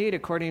all your need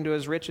according to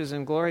His riches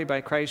and glory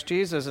by Christ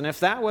Jesus. And if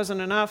that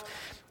wasn't enough,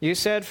 You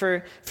said,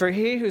 for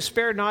He who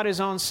spared not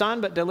His own Son,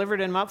 but delivered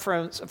Him up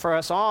for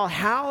us all,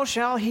 how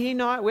shall He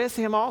not with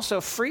Him also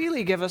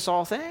freely give us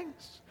all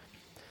things?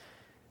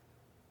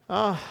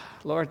 Oh,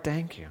 Lord,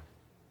 thank You.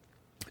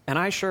 And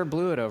I sure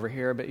blew it over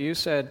here, but You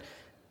said,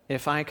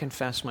 if I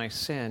confess my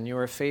sin, You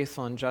are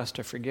faithful and just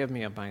to forgive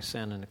me of my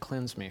sin and to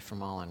cleanse me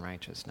from all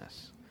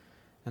unrighteousness.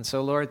 And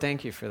so, Lord,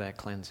 thank You for that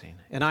cleansing.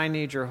 And I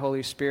need Your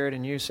Holy Spirit,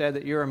 and You said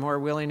that You are more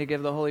willing to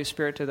give the Holy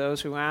Spirit to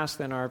those who ask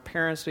than our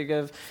parents to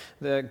give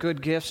the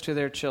good gifts to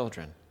their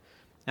children.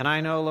 And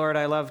I know, Lord,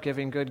 I love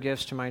giving good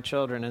gifts to my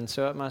children, and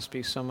so it must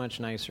be so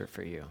much nicer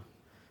for You.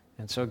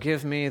 And so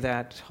give me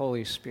that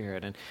Holy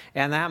Spirit.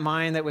 And that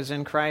mind that was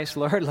in Christ,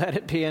 Lord, let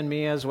it be in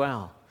me as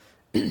well.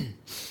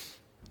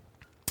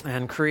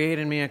 And create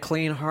in me a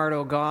clean heart,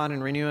 O God,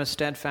 and renew a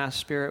steadfast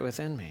spirit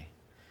within me.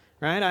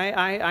 Right?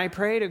 I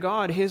pray to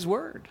God His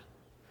Word.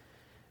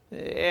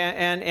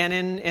 And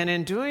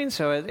in doing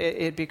so,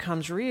 it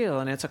becomes real,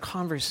 and it's a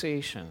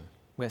conversation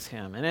with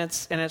Him. And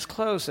it's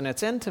close, and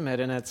it's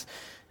intimate, and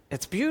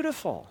it's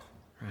beautiful.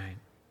 Right?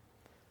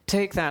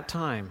 Take that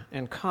time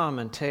and come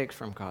and take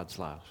from God's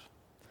love.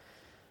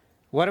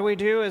 What do we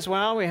do as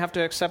well? We have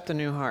to accept a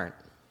new heart,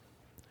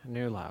 a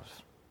new love.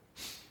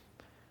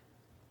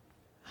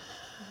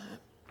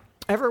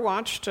 Ever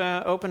watched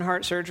open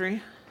heart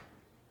surgery?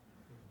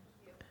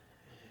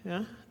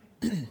 Yeah?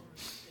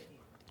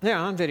 Yeah,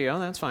 on video,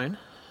 that's fine.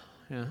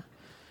 Yeah.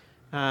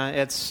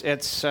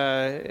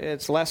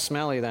 It's less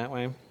smelly that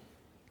way.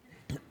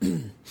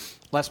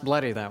 Less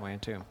bloody that way,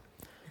 too.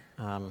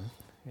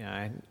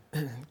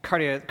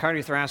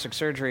 Cardiothoracic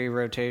surgery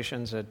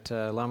rotations at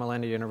Loma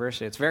Linda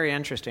University. It's very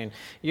interesting.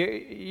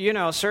 You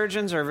know,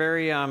 surgeons are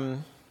very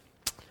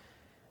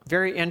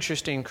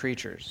interesting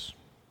creatures.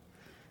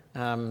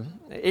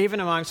 Even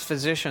amongst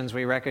physicians,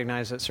 we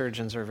recognize that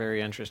surgeons are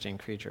very interesting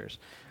creatures.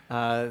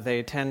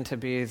 They tend to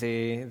be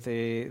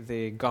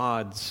the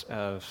gods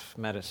of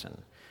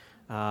medicine.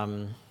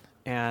 And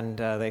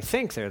they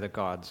think they're the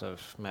gods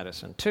of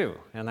medicine, too.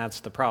 And that's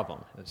the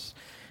problem.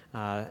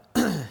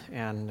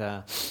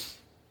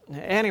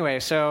 Anyway,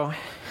 so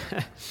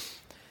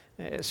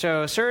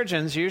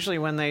surgeons, usually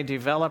when they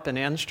develop an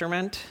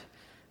instrument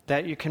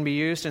that can be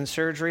used in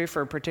surgery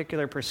for a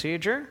particular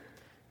procedure,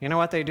 you know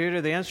what they do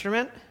to the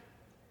instrument?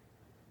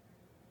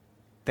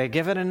 They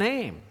give it a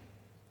name,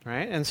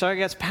 right? And so it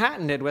gets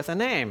patented with a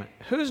name.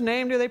 Whose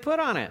name do they put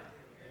on it?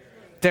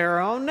 Their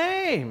own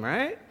name,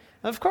 right?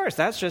 Of course,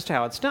 that's just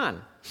how it's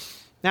done.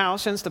 Now,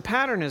 since the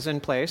pattern is in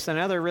place, then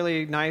other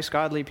really nice,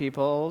 godly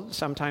people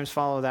sometimes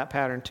follow that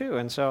pattern too.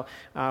 And so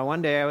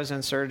one day I was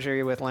in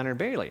surgery with Leonard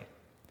Bailey.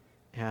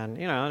 And,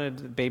 you know,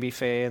 the baby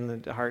Faye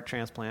and the heart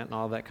transplant and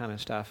all that kind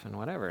of stuff and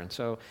whatever. And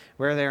so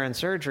we're there in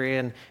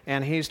surgery,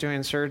 and he's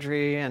doing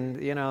surgery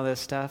and, you know, this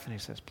stuff. And he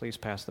says, please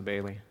pass the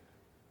Bailey.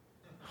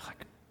 I'm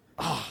like,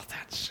 oh,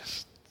 that's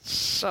just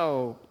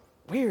so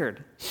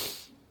weird.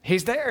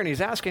 He's there and he's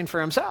asking for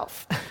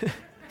himself.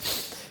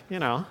 You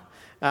know.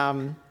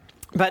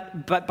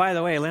 But by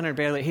the way, Leonard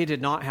Bailey, he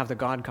did not have the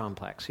God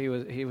complex. He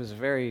was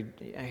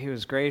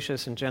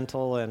gracious and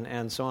gentle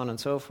and so on and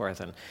so forth,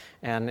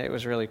 and it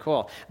was really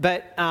cool.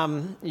 But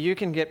you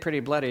can get pretty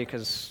bloody,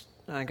 because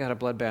I got a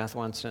bloodbath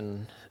once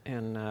in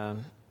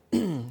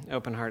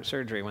open heart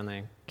surgery when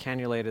they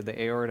cannulated the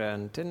aorta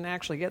and didn't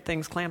actually get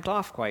things clamped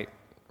off quite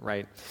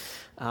right.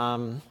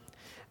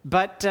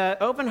 But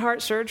open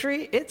heart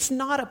surgery, it's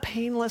not a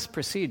painless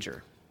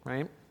procedure,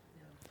 right?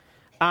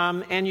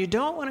 And you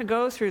don't want to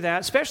go through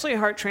that, especially a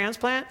heart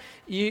transplant.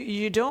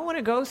 You don't want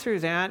to go through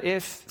that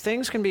if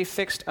things can be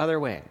fixed other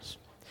ways.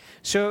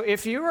 So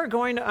if you are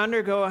going to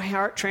undergo a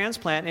heart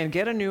transplant and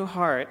get a new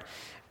heart,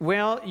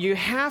 well, you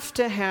have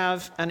to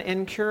have an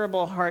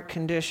incurable heart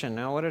condition.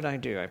 Now, what did I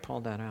do? I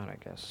pulled that out, I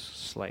guess,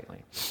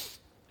 slightly.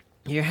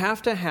 You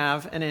have to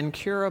have an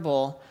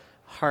incurable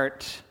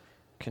heart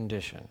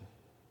condition,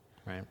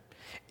 right?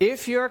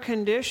 If your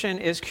condition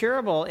is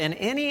curable in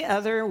any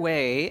other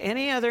way,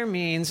 any other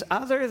means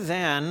other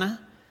than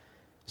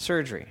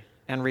surgery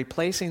and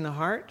replacing the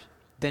heart,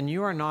 then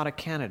you are not a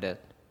candidate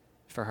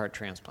for heart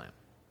transplant.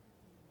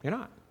 You're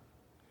not.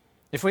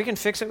 If we can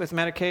fix it with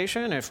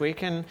medication, if we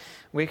can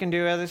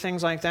do other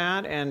things like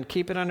that and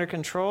keep it under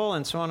control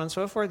and so on and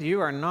so forth, you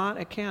are not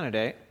a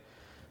candidate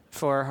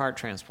for heart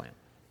transplant.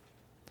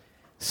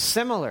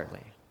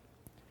 Similarly,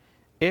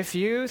 if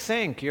you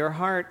think your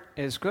heart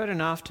is good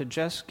enough to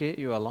just get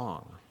you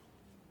along,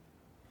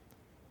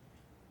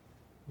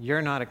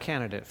 you're not a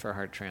candidate for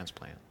heart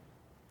transplant.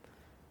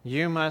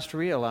 You must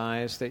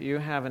realize that you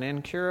have an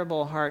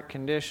incurable heart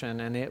condition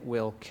and it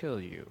will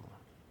kill you.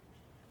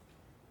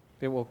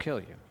 It will kill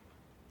you.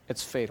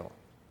 It's fatal.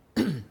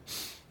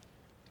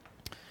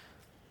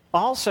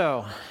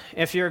 Also,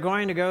 if you're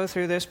going to go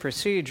through this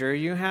procedure,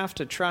 you have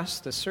to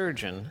trust the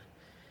surgeon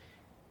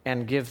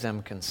and give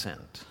them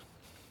consent.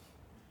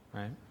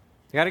 Right?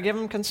 You got to give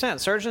them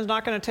consent. Surgeon's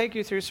not going to take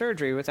you through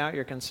surgery without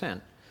your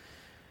consent.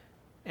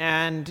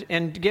 And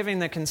in giving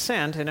the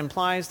consent, it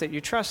implies that you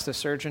trust the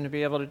surgeon to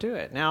be able to do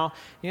it. Now,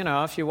 you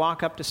know, if you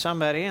walk up to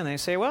somebody and they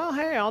say, well,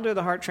 hey, I'll do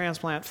the heart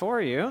transplant for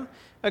you,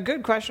 a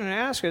good question to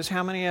ask is,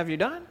 how many have you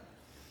done?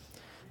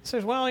 He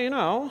says, well, you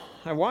know,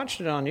 I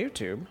watched it on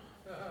YouTube.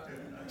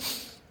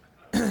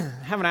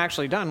 Haven't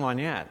actually done one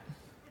yet.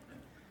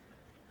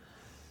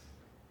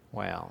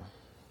 Well,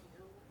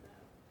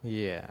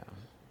 yeah.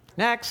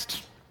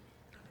 Next.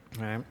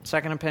 All right.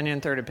 Second opinion,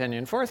 third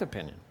opinion, fourth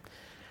opinion.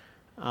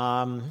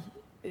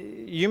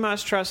 You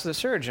must trust the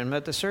surgeon,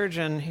 but the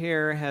surgeon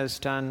here has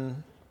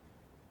done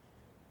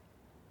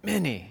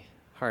many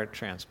heart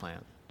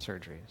transplant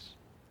surgeries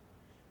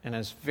and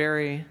is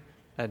very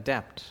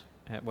adept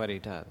at what he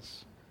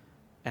does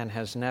and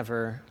has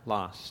never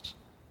lost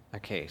a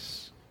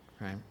case,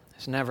 right?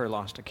 Has never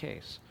lost a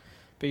case.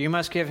 But you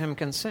must give him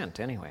consent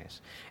anyways.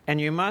 And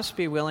you must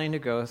be willing to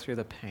go through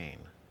the pain.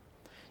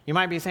 You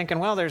might be thinking,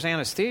 well, there's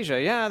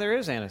anesthesia. Yeah, there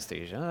is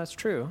anesthesia. That's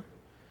true.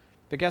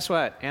 But guess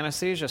what?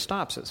 Anesthesia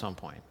stops at some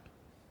point.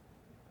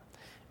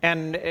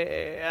 And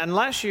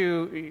unless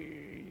you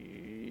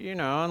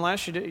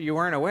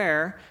weren't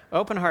aware,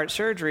 open heart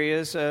surgery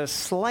is a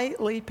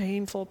slightly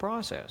painful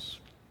process.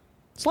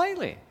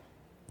 Slightly.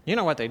 You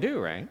know what they do,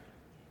 right?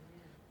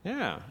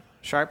 Yeah.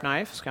 Sharp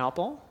knife,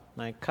 scalpel.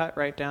 And I cut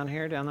right down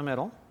here, down the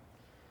middle,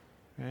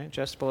 right,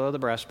 just below the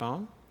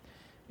breastbone.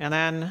 And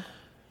then,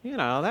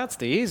 that's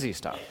the easy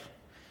stuff.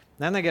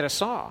 Then they get a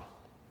saw.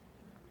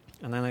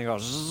 And then they go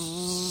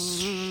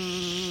zzz,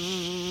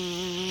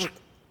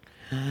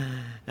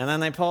 and then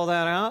they pull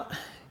that out.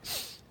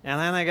 And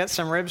then they get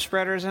some rib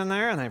spreaders in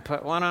there, and they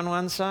put one on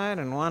one side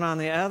and one on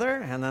the other,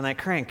 and then they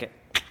crank it.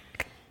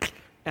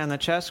 And the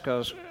chest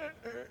goes,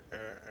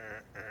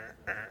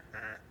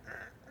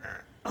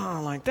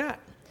 like that.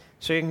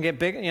 So you can get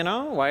big,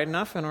 wide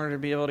enough in order to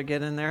be able to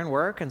get in there and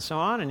work and so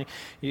on. And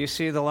you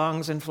see the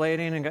lungs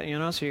inflating, and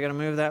so you got to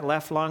move that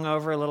left lung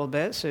over a little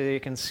bit so you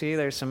can see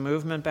there's some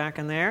movement back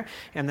in there.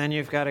 And then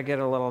you've got to get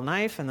a little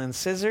knife and then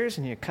scissors,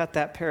 and you cut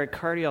that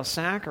pericardial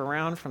sac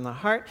around from the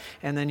heart,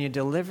 and then you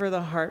deliver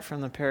the heart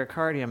from the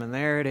pericardium, and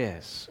there it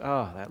is.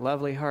 Oh, that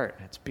lovely heart.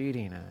 It's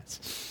beating,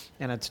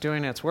 and it's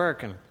doing its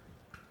work.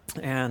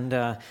 And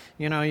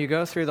you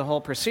go through the whole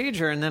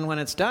procedure, and then when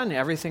it's done,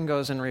 everything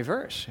goes in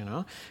reverse, You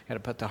got to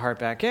put the heart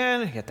back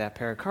in, get that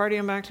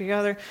pericardium back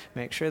together,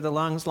 make sure the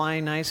lungs lie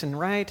nice and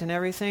right and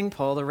everything,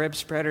 pull the rib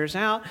spreaders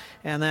out,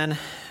 and then,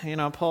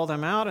 pull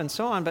them out and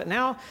so on. But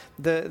now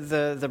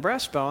the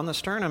breastbone, the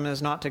sternum,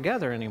 is not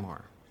together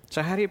anymore.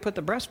 So how do you put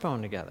the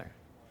breastbone together?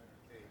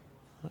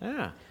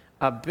 Yeah,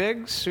 a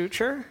big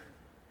suture,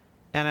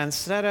 and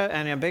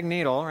a big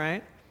needle,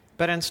 right?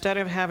 But instead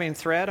of having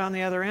thread on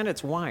the other end,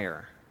 it's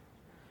wire.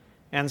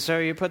 And so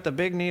you put the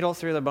big needle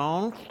through the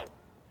bone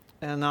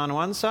and on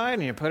one side,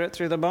 and you put it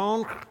through the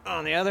bone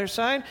on the other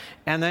side,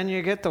 and then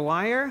you get the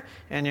wire,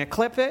 and you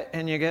clip it,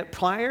 and you get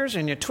pliers,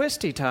 and you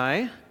twisty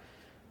tie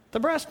the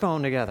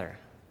breastbone together.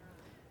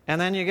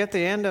 And then you get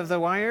the end of the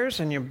wires,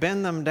 and you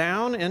bend them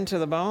down into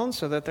the bone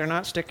so that they're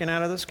not sticking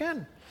out of the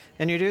skin.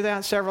 And you do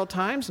that several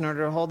times in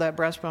order to hold that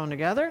breastbone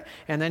together.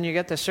 And then you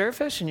get the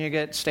surface, and you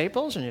get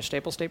staples, and you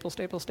staple with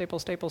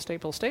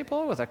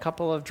a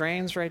couple of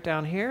drains right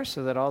down here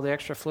so that all the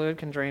extra fluid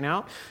can drain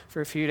out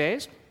for a few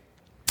days.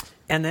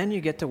 And then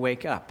you get to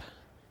wake up.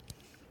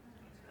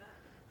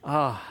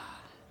 Oh.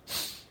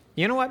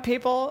 You know what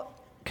people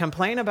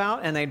complain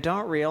about and they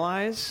don't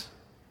realize?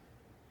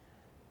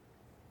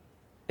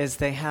 Is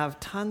they have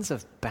tons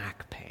of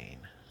back pain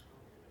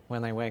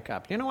when they wake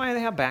up. You know why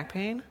they have back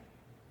pain?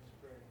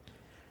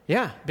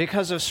 Yeah,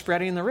 because of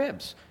spreading the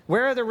ribs.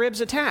 Where are the ribs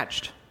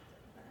attached?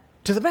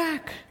 To the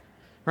back,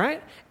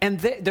 right? And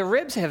the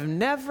ribs have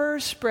never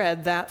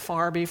spread that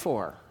far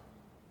before.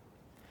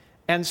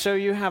 And so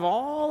you have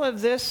all of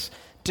this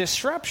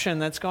disruption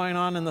that's going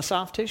on in the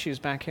soft tissues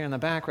back here in the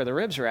back where the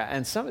ribs are at.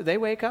 And they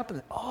wake up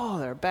and,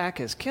 their back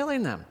is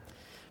killing them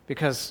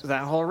because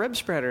that whole rib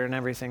spreader and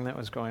everything that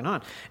was going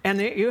on.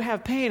 And you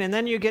have pain, and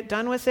then you get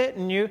done with it,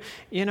 and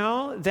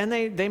then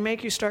they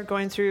make you start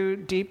going through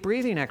deep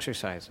breathing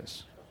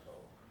exercises.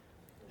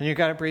 And you've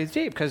got to breathe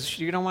deep because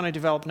you don't want to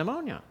develop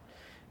pneumonia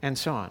and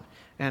so on.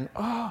 And,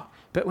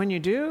 but when you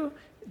do,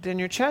 then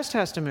your chest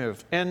has to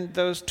move. And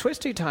those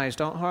twisty ties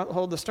don't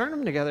hold the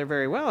sternum together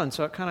very well, and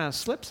so it kind of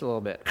slips a little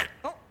bit.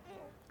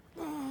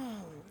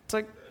 It's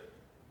like,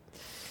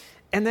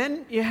 and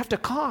then you have to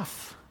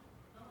cough.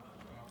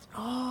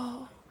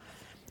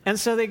 And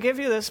so they give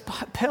you this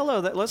pillow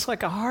that looks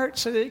like a heart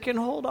so that you can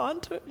hold on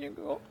to it. And you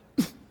go,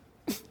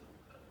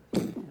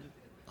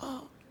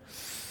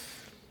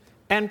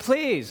 And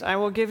please, I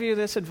will give you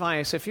this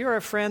advice. If you're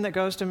a friend that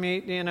goes to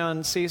meet,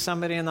 and see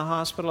somebody in the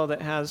hospital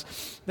that has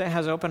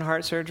open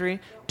heart surgery,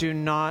 do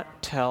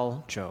not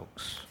tell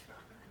jokes.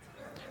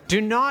 Do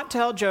not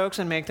tell jokes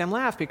and make them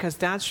laugh, because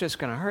that's just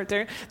going to hurt.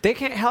 They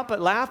can't help but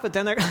laugh, but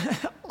then they're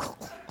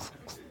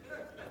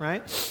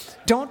right?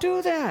 Don't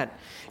do that.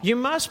 You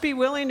must be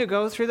willing to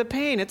go through the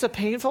pain. It's a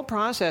painful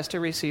process to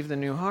receive the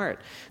new heart.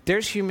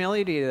 There's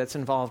humility that's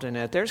involved in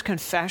it. There's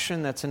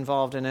confession that's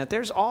involved in it.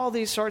 There's all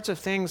these sorts of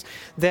things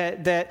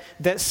that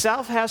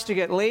self has to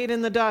get laid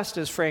in the dust,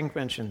 as Frank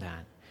mentioned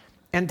that.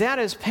 And that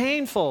is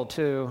painful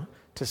to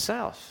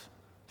self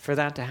for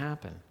that to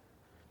happen.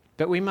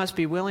 But we must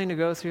be willing to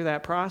go through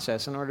that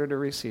process in order to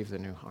receive the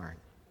new heart.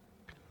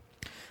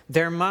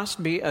 There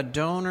must be a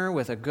donor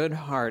with a good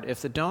heart.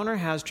 If the donor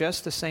has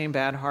just the same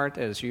bad heart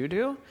as you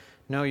do,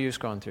 no use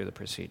going through the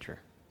procedure.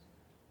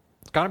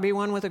 It's got to be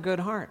one with a good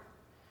heart.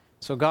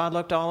 So God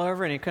looked all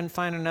over and he couldn't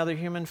find another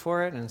human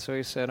for it, and so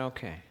he said,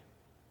 okay,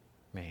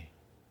 me.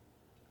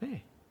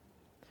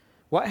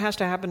 What has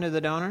to happen to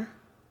the donor?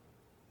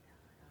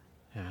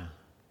 Yeah.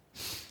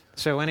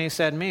 So when he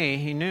said me,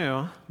 he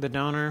knew the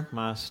donor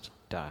must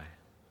die.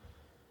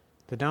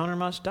 The donor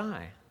must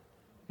die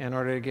in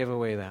order to give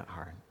away that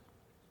heart.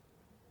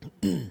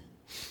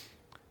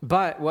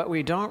 But what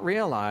we don't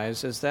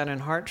realize is that in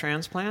heart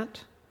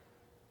transplant,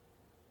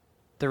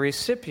 the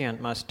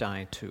recipient must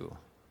die too,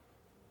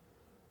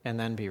 and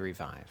then be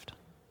revived.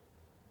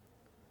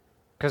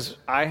 Because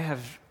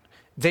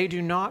they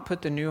do not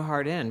put the new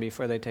heart in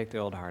before they take the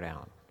old heart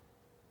out.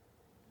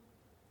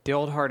 The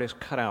old heart is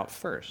cut out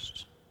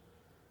first,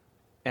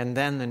 and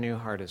then the new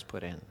heart is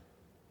put in.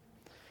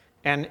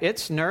 And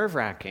it's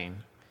nerve-wracking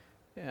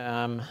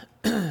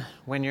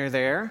when you're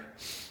there,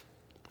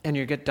 and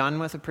you get done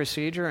with the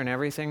procedure and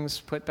everything's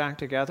put back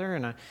together.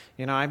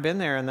 And I've been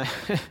there,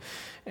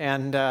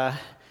 and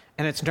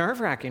it's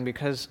nerve-wracking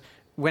because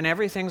when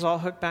everything's all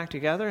hooked back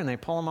together and they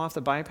pull them off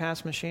the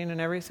bypass machine and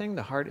everything,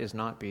 the heart is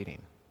not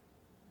beating.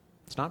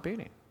 It's not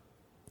beating.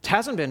 It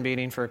hasn't been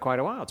beating for quite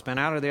a while. It's been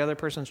out of the other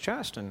person's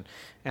chest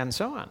and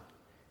so on.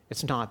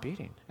 It's not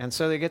beating. And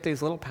so they get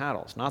these little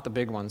paddles, not the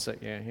big ones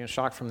that you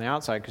shock from the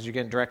outside because you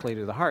get directly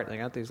to the heart. They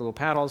got these little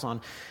paddles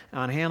on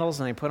handles,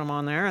 and they put them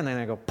on there, and then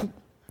they go, poof,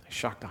 they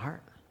shock the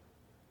heart.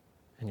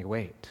 And you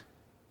wait.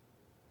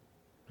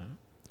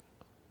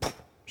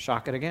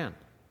 Shock it again,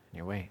 and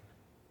you wait.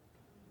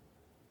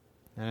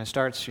 And it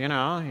starts, you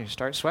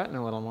start sweating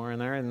a little more in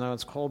there, even though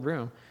it's a cold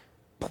room.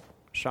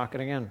 Shock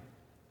it again.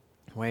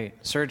 Wait.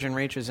 Surgeon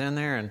reaches in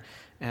there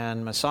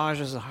and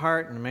massages the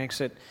heart and makes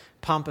it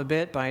pump a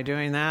bit by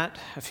doing that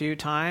a few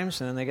times,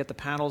 and then they get the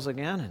paddles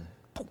again, and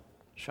poof,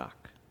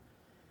 shock.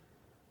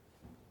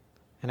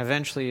 And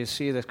eventually you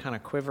see this kind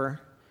of quiver,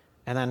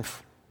 and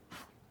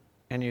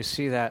you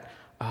see that,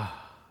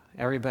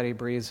 everybody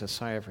breathes a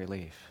sigh of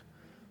relief,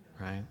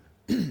 right?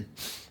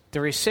 The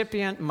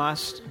recipient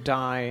must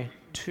die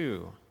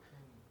too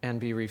and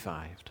be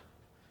revived.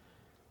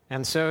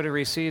 And so to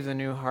receive the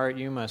new heart,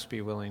 you must be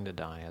willing to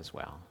die as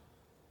well.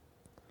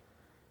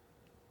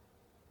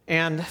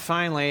 And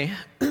finally,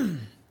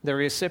 the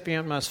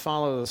recipient must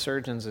follow the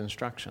surgeon's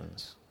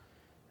instructions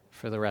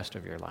for the rest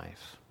of your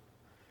life.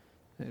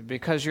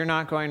 Because you're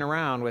not going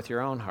around with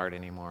your own heart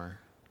anymore.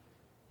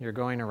 You're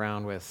going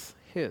around with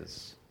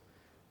his.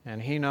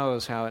 And he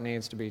knows how it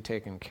needs to be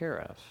taken care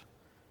of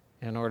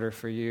in order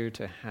for you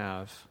to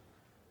have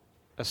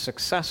a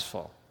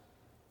successful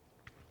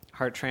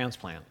heart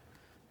transplant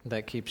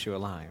that keeps you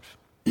alive.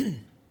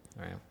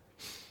 Right.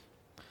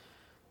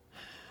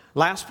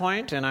 Last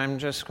point, and I'm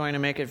just going to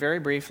make it very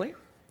briefly,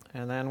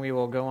 and then we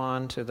will go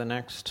on to the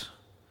next,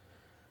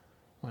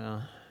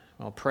 we'll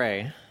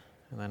pray,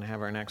 and then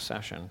have our next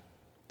session.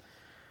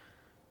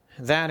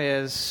 That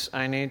is,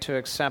 I need to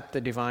accept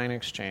the divine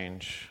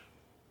exchange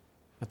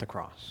at the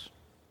cross.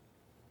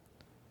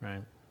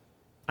 Right?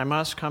 I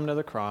must come to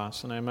the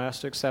cross, and I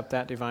must accept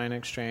that divine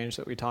exchange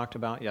that we talked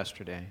about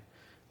yesterday.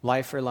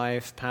 Life for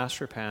life, past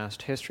for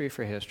past, history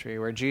for history,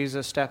 where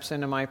Jesus steps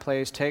into my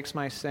place, takes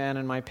my sin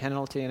and my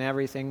penalty and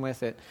everything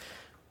with it,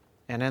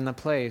 and in the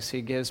place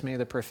he gives me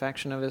the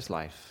perfection of his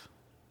life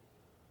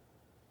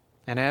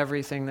and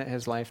everything that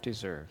his life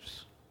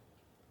deserves.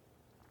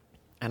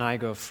 And I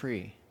go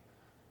free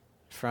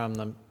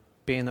from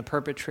being the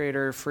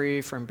perpetrator,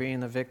 free from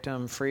being the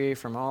victim, free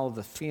from all of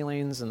the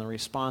feelings and the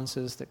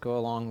responses that go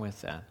along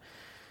with that.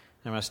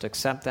 I must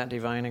accept that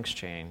divine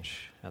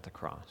exchange at the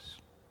cross.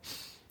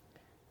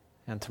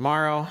 And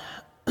tomorrow,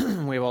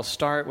 we will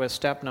start with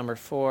step number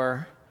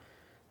 4,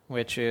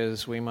 which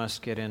is we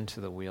must get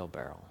into the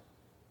wheelbarrow.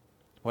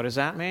 What does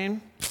that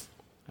mean?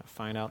 I'll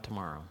find out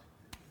tomorrow.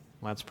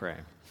 Let's pray.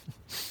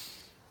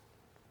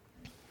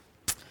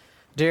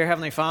 Dear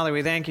Heavenly Father,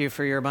 we thank you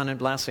for your abundant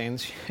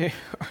blessings. You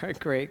are a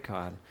great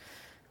God.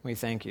 We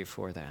thank you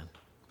for that.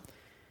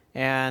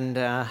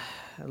 And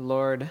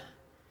Lord,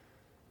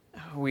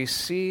 we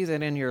see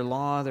that in your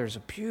law there's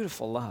a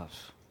beautiful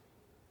love.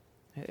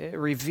 It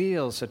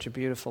reveals such a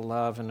beautiful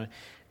love,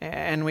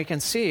 and we can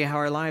see how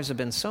our lives have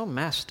been so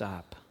messed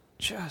up,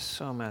 just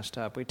so messed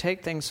up. We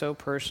take things so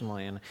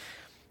personally, and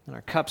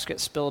our cups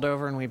get spilled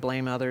over, and we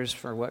blame others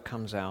for what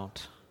comes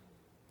out.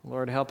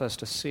 Lord, help us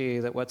to see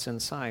that what's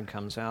inside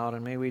comes out,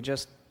 and may we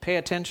just pay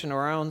attention to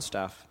our own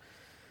stuff.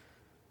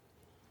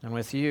 And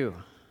with you,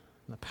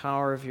 the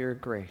power of your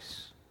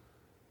grace,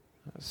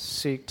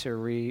 seek to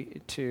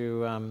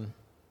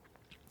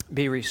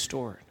be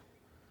restored,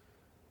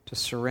 to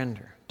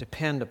surrender,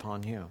 depend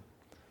upon you,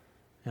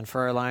 and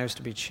for our lives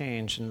to be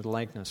changed into the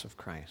likeness of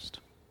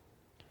Christ.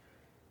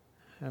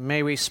 And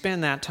may we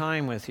spend that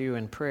time with you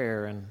in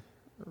prayer and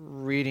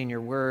reading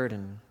your word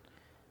and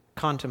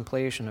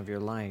contemplation of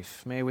your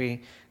life. May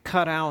we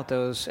cut out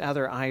those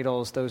other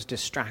idols, those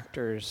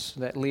distractors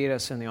that lead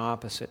us in the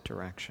opposite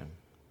direction.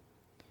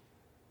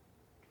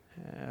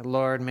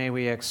 Lord, may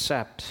we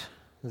accept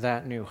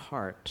that new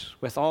heart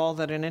with all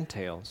that it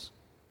entails.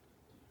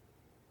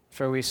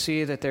 For we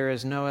see that there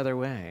is no other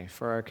way,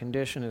 for our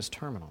condition is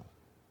terminal.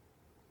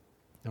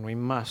 And we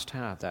must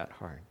have that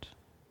heart.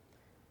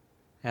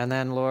 And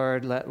then,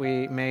 Lord,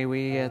 may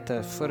we at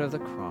the foot of the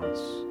cross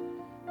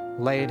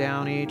lay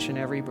down each and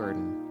every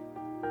burden,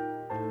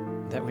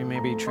 that we may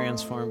be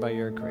transformed by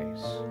your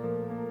grace.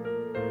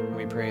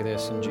 We pray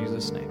this in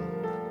Jesus' name.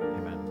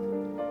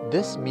 Amen.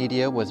 This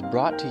media was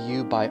brought to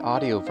you by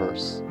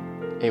Audioverse,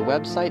 a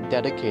website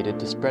dedicated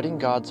to spreading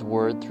God's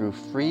Word through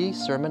free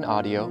sermon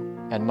audio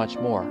and much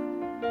more.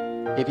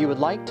 If you would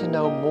like to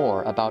know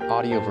more about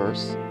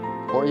Audioverse,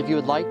 or if you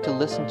would like to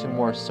listen to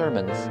more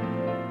sermons,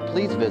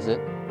 please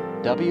visit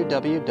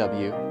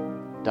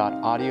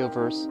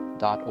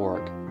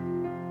www.audioverse.org.